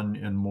son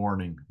in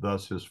mourning."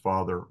 Thus his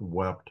father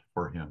wept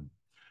for him.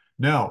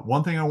 Now,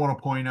 one thing I want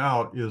to point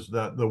out is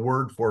that the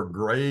word for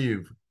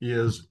grave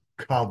is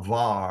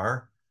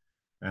kavar,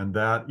 and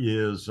that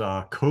is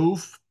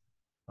kuf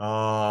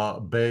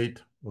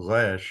beit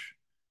resh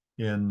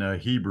in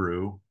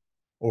Hebrew,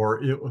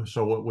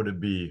 so what would it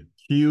be?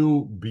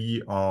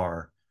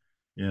 QBR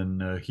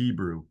in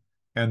Hebrew.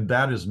 And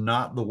that is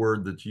not the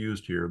word that's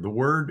used here. The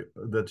word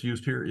that's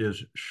used here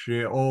is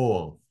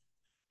Sheol.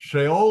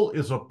 Sheol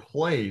is a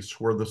place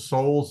where the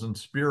souls and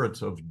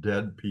spirits of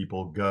dead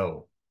people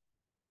go.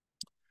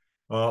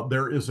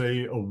 There is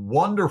a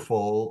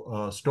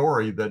wonderful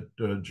story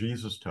that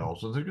Jesus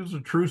tells. I think it's a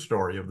true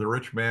story of the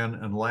rich man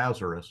and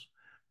Lazarus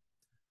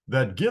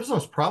that gives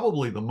us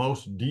probably the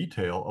most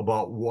detail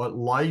about what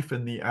life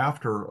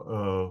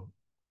after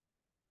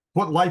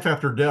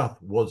death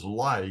was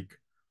like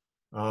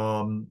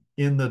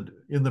in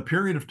the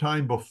period of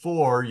time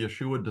before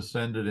Yeshua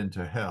descended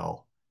into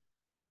hell.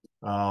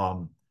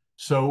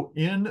 So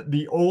in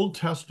the Old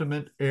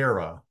Testament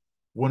era,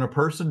 when a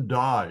person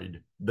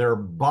died, their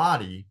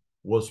body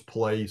was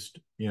placed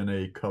in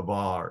a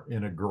kavar,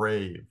 in a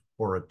grave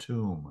or a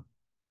tomb.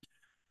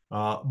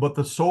 But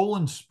the soul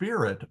and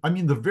spirit, I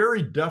mean, the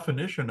very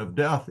definition of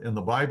death in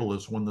the Bible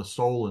is when the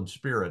soul and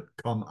spirit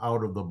come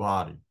out of the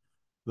body.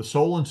 The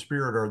soul and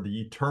spirit are the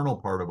eternal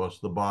part of us.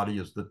 The body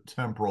is the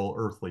temporal,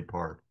 earthly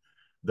part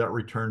that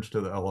returns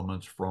to the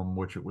elements from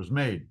which it was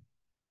made.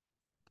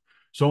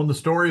 So in the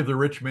story of the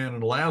rich man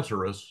and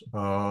Lazarus,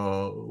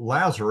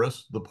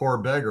 Lazarus, the poor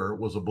beggar,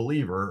 was a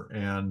believer,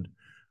 and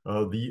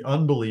the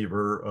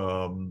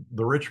unbeliever,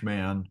 the rich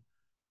man,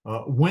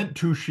 went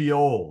to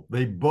Sheol.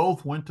 They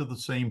both went to the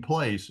same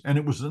place, and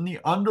it was in the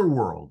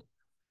underworld.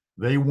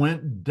 They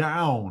went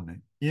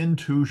down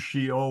into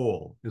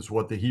Sheol, is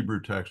what the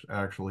Hebrew text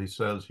actually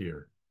says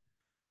here.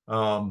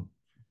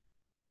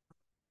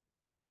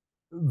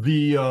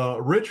 The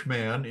rich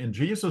man in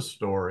Jesus'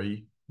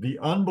 story, the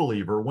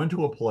unbeliever, went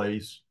to a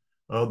place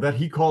that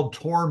he called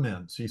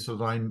torments. He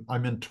says, I'm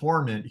in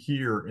torment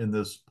here in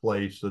this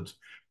place that's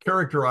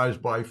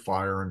characterized by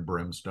fire and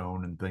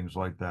brimstone and things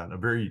like that. A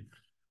very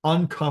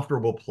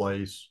uncomfortable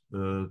place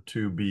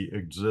to be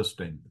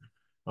existing.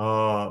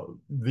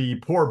 The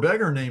poor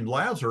beggar named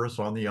Lazarus,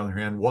 on the other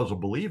hand, was a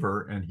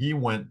believer, and he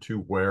went to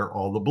where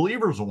all the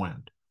believers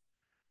went.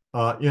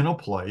 In a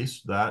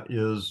place that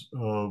is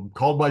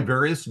called by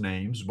various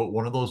names, but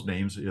one of those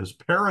names is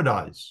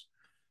paradise.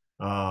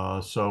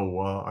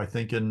 So I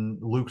think in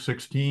Luke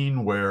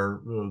 16, where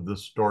the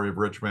story of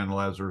rich man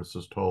Lazarus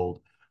is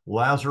told,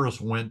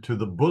 Lazarus went to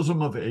the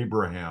bosom of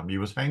Abraham. He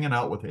was hanging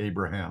out with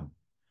Abraham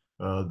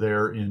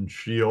there in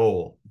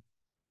Sheol.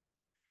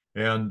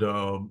 And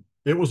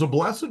it was a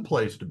blessed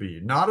place to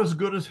be. Not as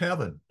good as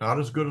heaven, not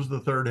as good as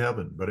the third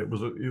heaven, but it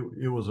was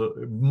a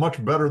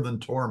much better than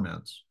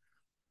torments.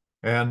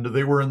 And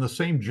they were in the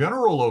same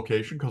general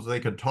location because they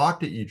could talk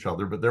to each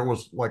other, but there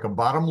was like a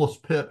bottomless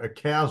pit, a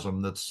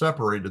chasm that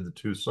separated the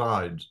two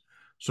sides.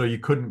 So you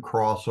couldn't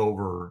cross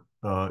over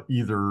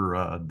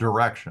either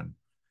direction.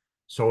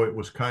 So it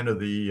was kind of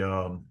the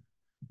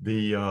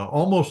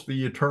almost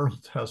the eternal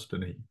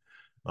destiny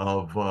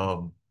of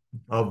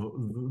of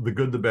the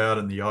good, the bad,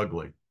 and the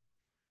ugly.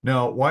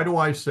 Now, why do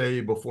I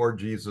say before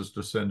Jesus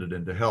descended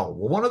into hell?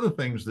 Well, one of the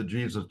things that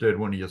Jesus did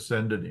when he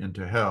ascended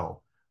into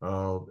hell,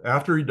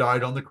 after he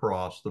died on the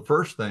cross, the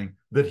first thing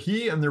that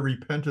he and the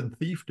repentant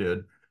thief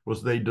did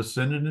was they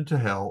descended into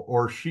hell,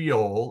 or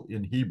Sheol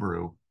in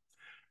Hebrew,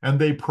 and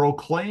they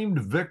proclaimed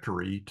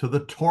victory to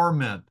the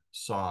torment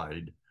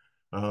side,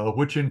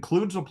 which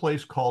includes a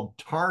place called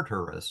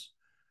Tartarus,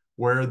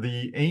 where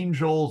the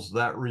angels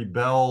that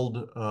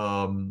rebelled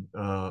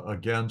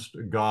against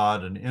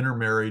God and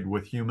intermarried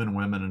with human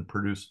women and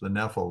produced the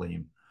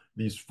Nephilim,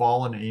 these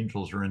fallen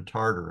angels are in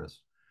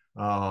Tartarus.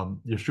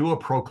 Yeshua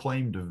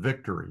proclaimed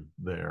victory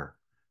there,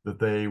 that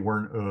they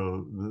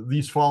weren't,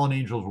 these fallen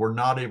angels were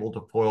not able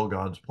to foil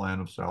God's plan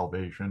of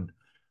salvation.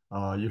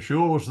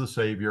 Yeshua was the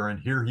Savior, and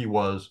here he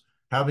was,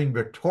 having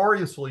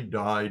victoriously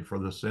died for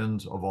the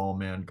sins of all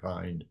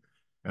mankind,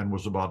 and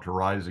was about to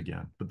rise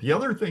again. But the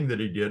other thing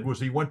that he did was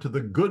he went to the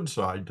good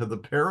side, to the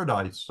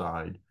paradise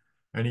side,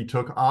 and he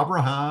took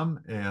Abraham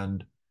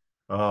and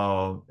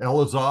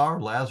Elazar,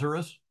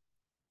 Lazarus,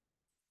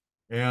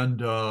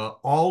 and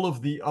all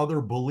of the other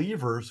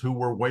believers who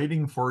were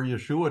waiting for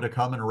Yeshua to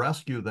come and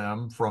rescue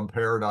them from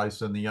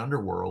paradise and the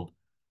underworld.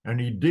 And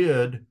he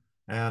did.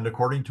 And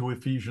according to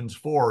Ephesians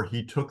 4,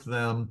 he took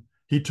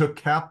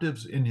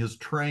captives in his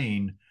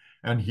train,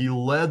 and he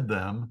led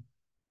them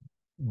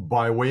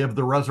by way of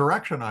the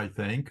resurrection, I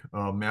think.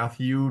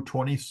 Matthew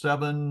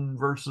 27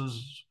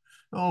 verses,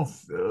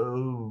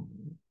 in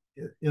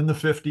the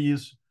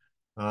 50s,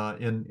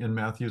 in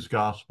Matthew's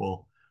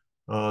gospel,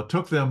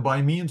 took them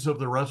by means of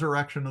the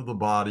resurrection of the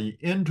body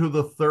into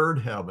the third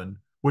heaven,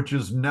 which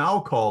is now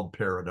called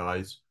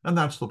paradise, and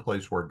that's the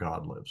place where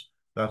God lives.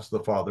 That's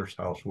the Father's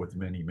house with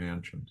many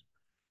mansions.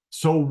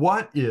 So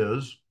what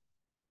is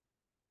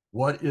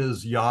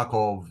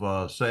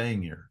Yaakov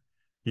saying here?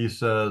 He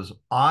says,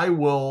 I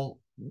will,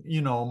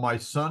 my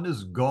son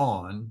is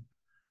gone,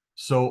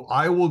 so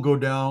I will go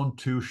down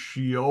to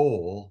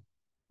Sheol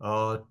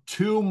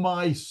to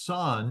my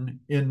son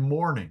in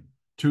mourning,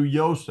 to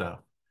Yosef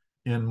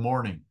in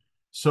mourning.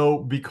 So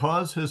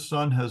because his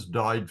son has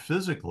died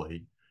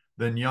physically,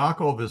 then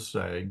Yaakov is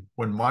saying,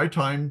 when my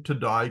time to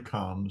die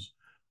comes,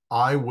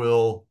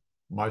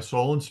 my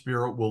soul and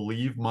spirit will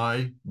leave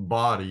my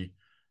body,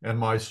 and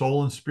my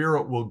soul and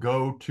spirit will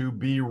go to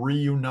be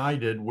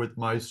reunited with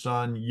my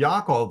son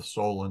Yaakov's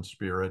soul and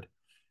spirit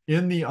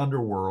in the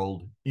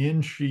underworld,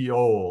 in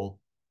Sheol,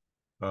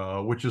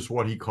 which is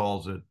what he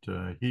calls it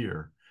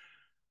here.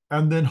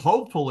 And then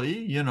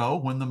hopefully,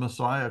 when the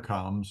Messiah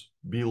comes,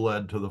 be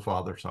led to the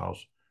Father's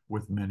house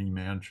with many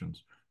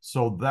mansions.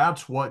 So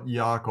that's what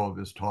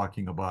Yaakov is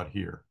talking about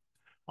here.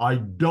 I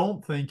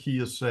don't think he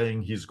is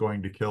saying he's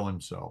going to kill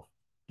himself.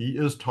 He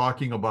is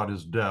talking about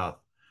his death.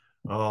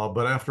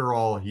 But after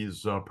all,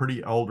 he's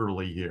pretty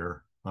elderly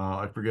here.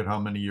 I forget how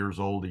many years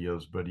old he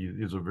is, but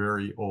he's a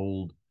very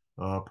old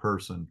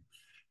person.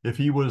 If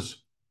he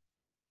was,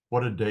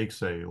 what did Dake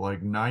say,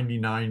 like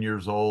 99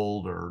 years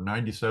old or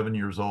 97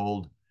 years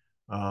old,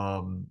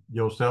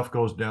 Yosef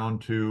goes down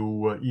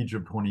to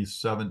Egypt when he's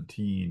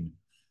 17.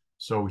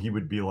 So he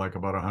would be like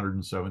about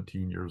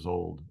 117 years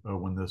old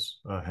when this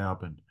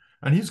happened.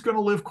 And he's going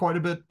to live quite a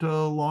bit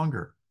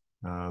longer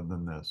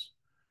than this.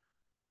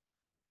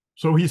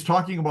 So he's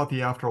talking about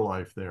the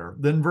afterlife there.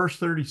 Then verse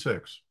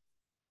 36.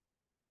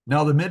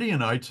 Now the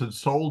Midianites had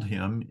sold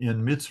him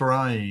in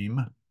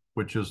Mitzrayim,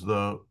 which is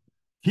the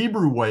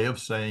Hebrew way of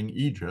saying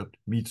Egypt,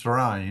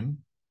 Mitzrayim,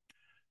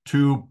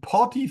 to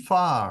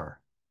Potiphar,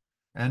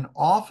 an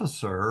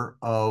officer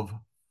of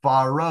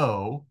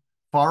Pharaoh.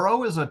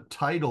 Pharaoh is a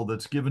title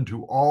that's given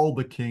to all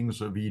the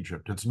kings of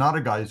Egypt. It's not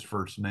a guy's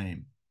first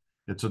name.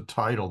 It's a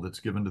title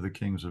that's given to the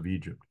kings of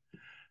Egypt.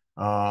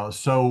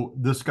 So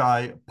this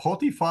guy,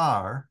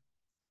 Potiphar,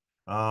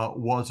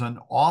 was an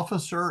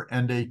officer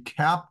and a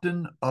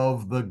captain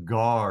of the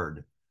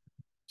guard.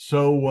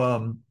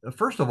 So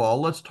first of all,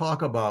 let's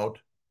talk about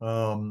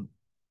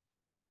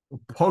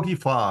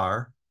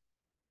Potiphar,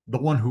 the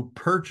one who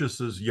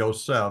purchases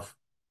Yosef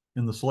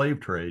in the slave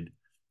trade.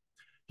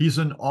 He's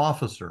an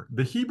officer.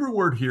 The Hebrew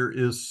word here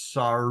is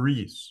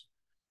saris,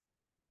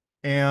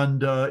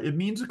 and it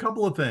means a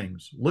couple of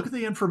things. Look at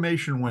the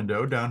information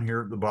window down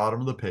here at the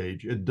bottom of the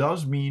page. It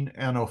does mean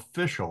an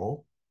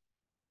official,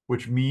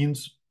 which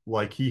means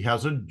like he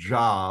has a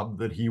job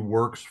that he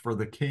works for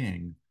the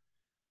king,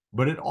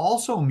 but it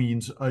also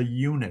means a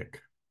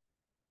eunuch,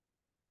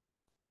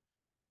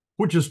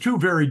 which is two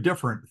very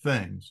different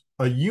things.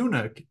 A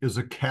eunuch is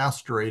a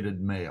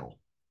castrated male.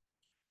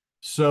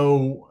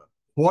 So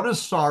What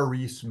does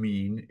saris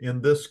mean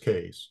in this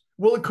case?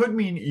 Well, it could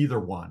mean either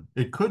one.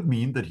 It could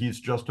mean that he's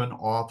just an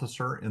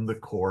officer in the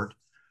court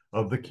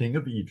of the king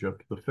of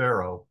Egypt, the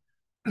Pharaoh,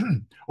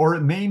 or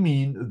it may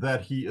mean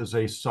that he is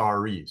a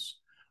saris.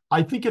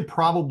 I think it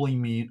probably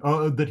means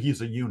that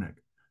he's a eunuch.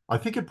 I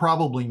think it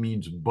probably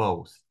means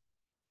both,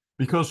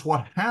 because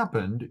what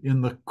happened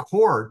in the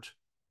court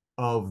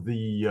of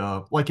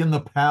like in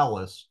the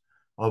palace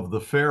of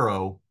the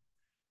Pharaoh,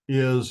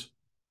 is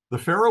the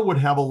Pharaoh would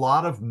have a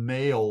lot of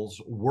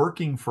males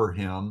working for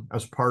him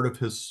as part of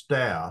his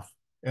staff,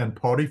 and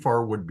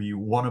Potiphar would be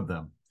one of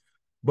them.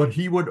 But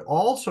he would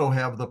also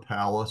have the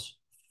palace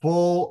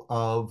full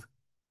of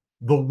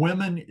the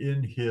women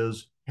in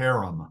his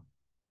harem.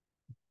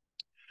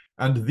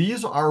 And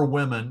these are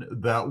women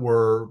that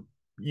were,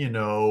 you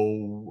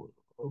know,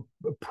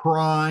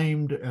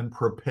 primed and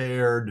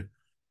prepared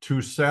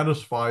to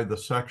satisfy the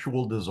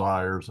sexual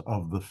desires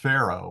of the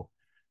Pharaoh.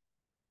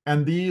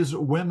 And these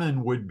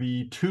women would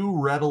be too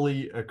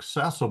readily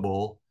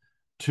accessible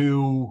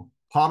to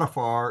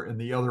Potiphar and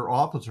the other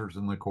officers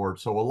in the court.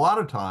 So a lot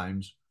of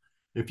times,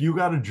 if you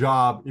got a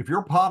job, if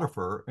you're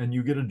Potiphar and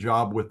you get a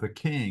job with the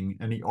king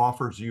and he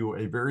offers you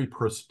a very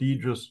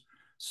prestigious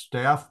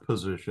staff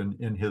position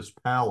in his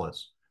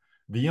palace,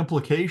 the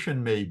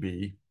implication may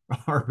be,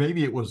 or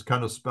maybe it was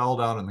kind of spelled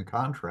out in the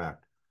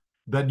contract,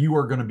 that you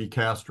are going to be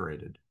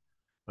castrated.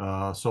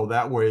 So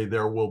that way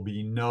there will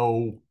be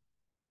no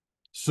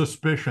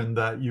suspicion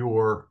that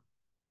you're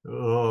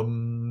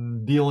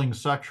dealing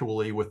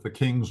sexually with the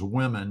king's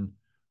women,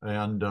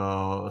 and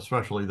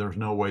especially there's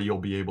no way you'll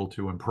be able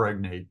to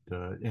impregnate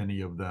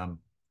any of them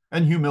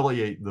and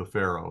humiliate the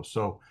pharaoh.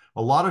 So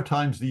a lot of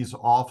times these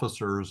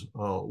officers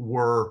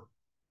were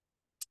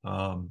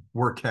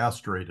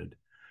castrated.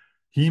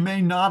 He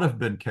may not have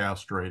been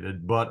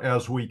castrated, but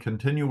as we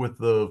continue with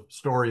the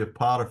story of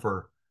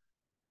Potiphar,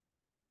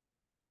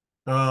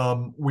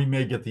 we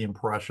may get the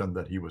impression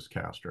that he was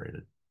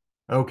castrated.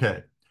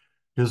 Okay.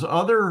 His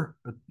other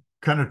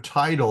kind of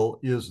title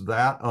is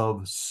that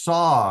of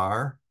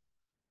Sar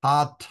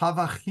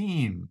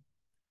HaTavachim.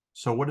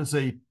 So what is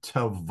a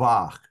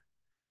Tavach?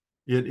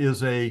 It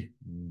is a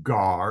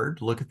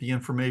guard. Look at the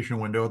information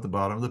window at the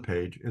bottom of the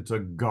page. It's a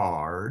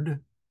guard.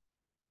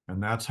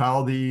 And that's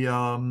how the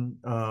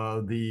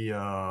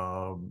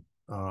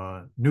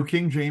New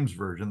King James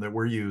Version that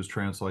we're used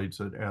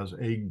translates it as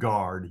a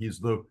guard. He's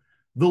the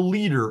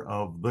leader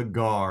of the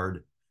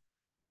guard.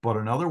 But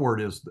another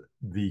word is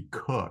the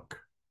cook.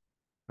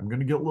 I'm going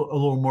to get a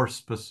little more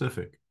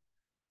specific.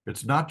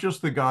 It's not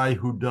just the guy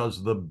who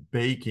does the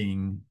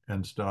baking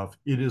and stuff.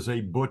 It is a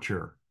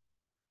butcher.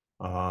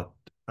 A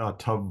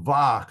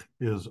tavach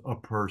is a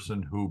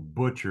person who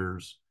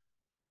butchers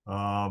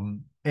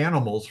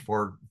animals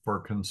for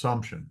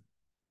consumption.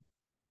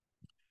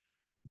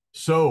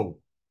 So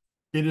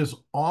it is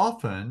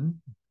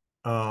often,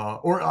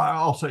 or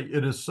I'll say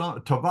it is,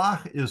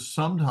 tavach is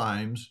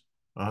sometimes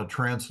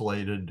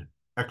translated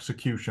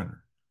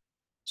executioner.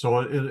 So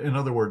in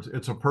other words,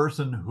 it's a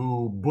person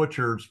who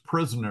butchers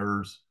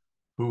prisoners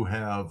who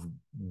have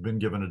been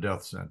given a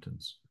death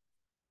sentence.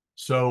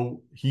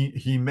 So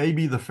he may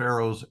be the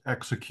Pharaoh's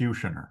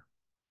executioner.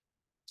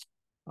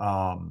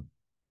 And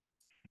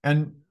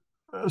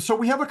so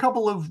we have a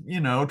couple of,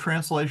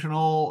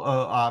 translational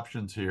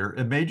options here.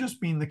 It may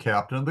just mean the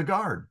captain of the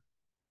guard,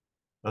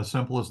 as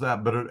simple as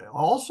that. But it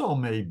also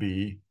may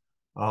be,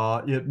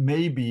 it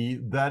may be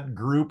that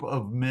group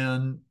of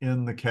men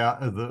in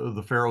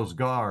the Pharaoh's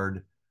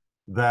guard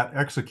that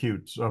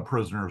executes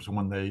prisoners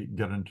when they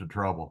get into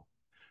trouble.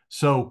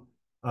 So,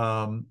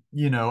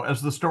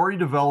 as the story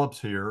develops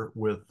here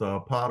with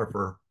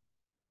Potiphar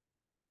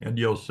and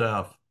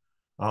Yosef,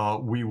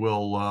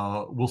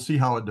 we'll see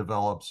how it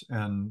develops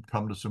and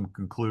come to some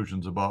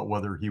conclusions about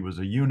whether he was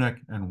a eunuch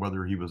and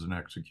whether he was an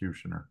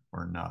executioner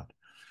or not.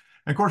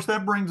 And of course,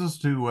 that brings us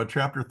to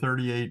chapter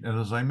 38. And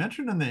as I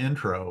mentioned in the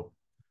intro,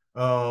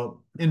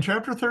 in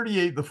chapter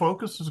 38, the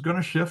focus is going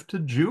to shift to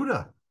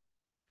Judah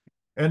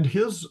and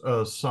his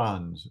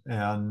sons,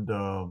 and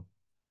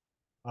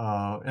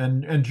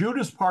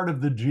Judah's part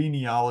of the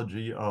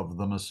genealogy of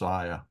the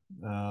Messiah.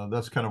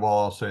 That's kind of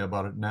all I'll say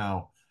about it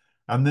now.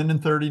 And then in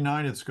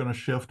 39, it's going to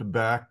shift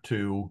back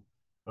to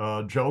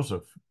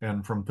Joseph,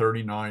 and from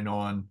 39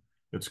 on,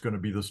 it's going to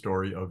be the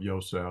story of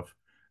Yosef,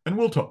 and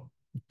we'll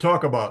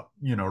talk about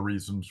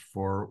reasons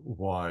for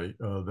why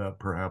that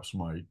perhaps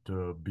might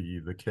be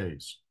the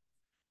case.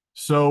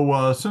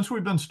 So since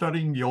we've been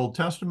studying the Old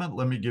Testament,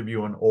 let me give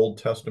you an Old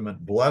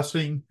Testament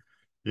blessing.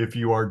 If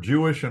you are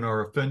Jewish and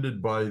are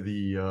offended by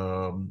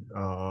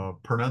the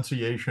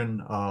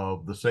pronunciation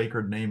of the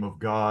sacred name of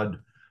God,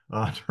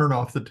 turn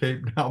off the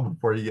tape now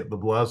before you get the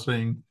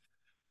blessing.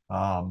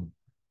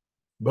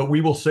 But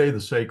we will say the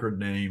sacred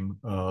name.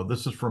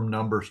 This is from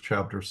Numbers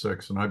chapter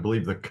 6, and I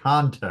believe the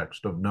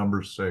context of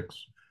Numbers 6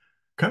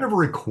 kind of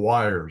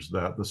requires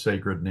that the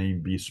sacred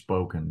name be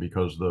spoken,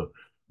 because the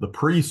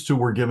priests who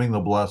were giving the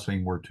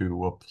blessing were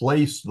to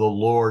place the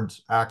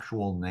Lord's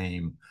actual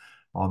name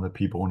on the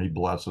people and he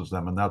blesses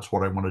them. And that's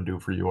what I want to do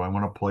for you. I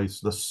want to place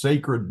the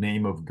sacred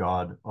name of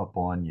God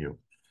upon you.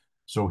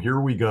 So here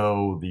we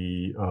go,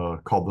 the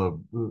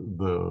called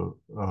the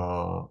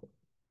uh,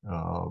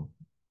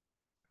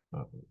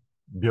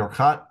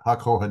 Birkat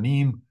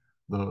HaKohanim,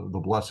 the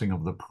blessing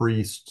of the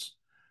priests.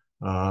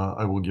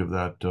 I will give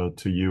that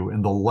to you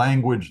in the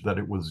language that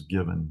it was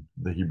given,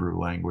 the Hebrew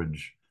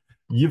language.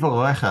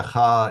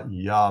 Yivarechecha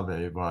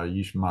Yahweh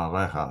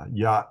vayishmarecha,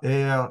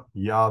 Ya'er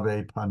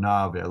Yahweh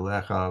panav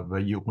elecha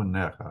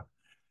vayunecha,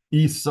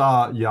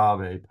 Isa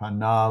Yahweh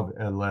panav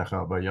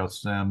elecha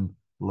vayasem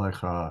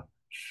lecha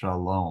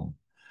shalom.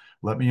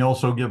 Let me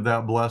also give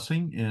that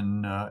blessing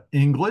in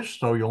English,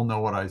 so you'll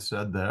know what I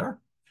said there.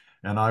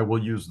 And I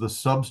will use the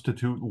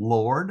substitute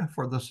Lord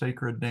for the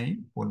sacred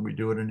name when we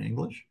do it in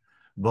English.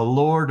 The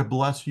Lord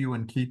bless you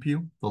and keep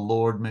you. The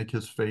Lord make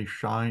his face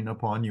shine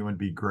upon you and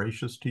be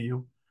gracious to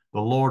you. The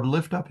Lord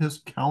lift up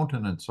his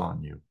countenance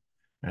on you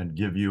and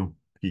give you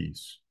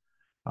peace.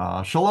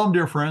 Shalom,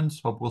 dear friends.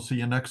 Hope we'll see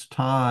you next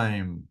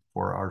time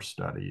for our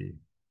study.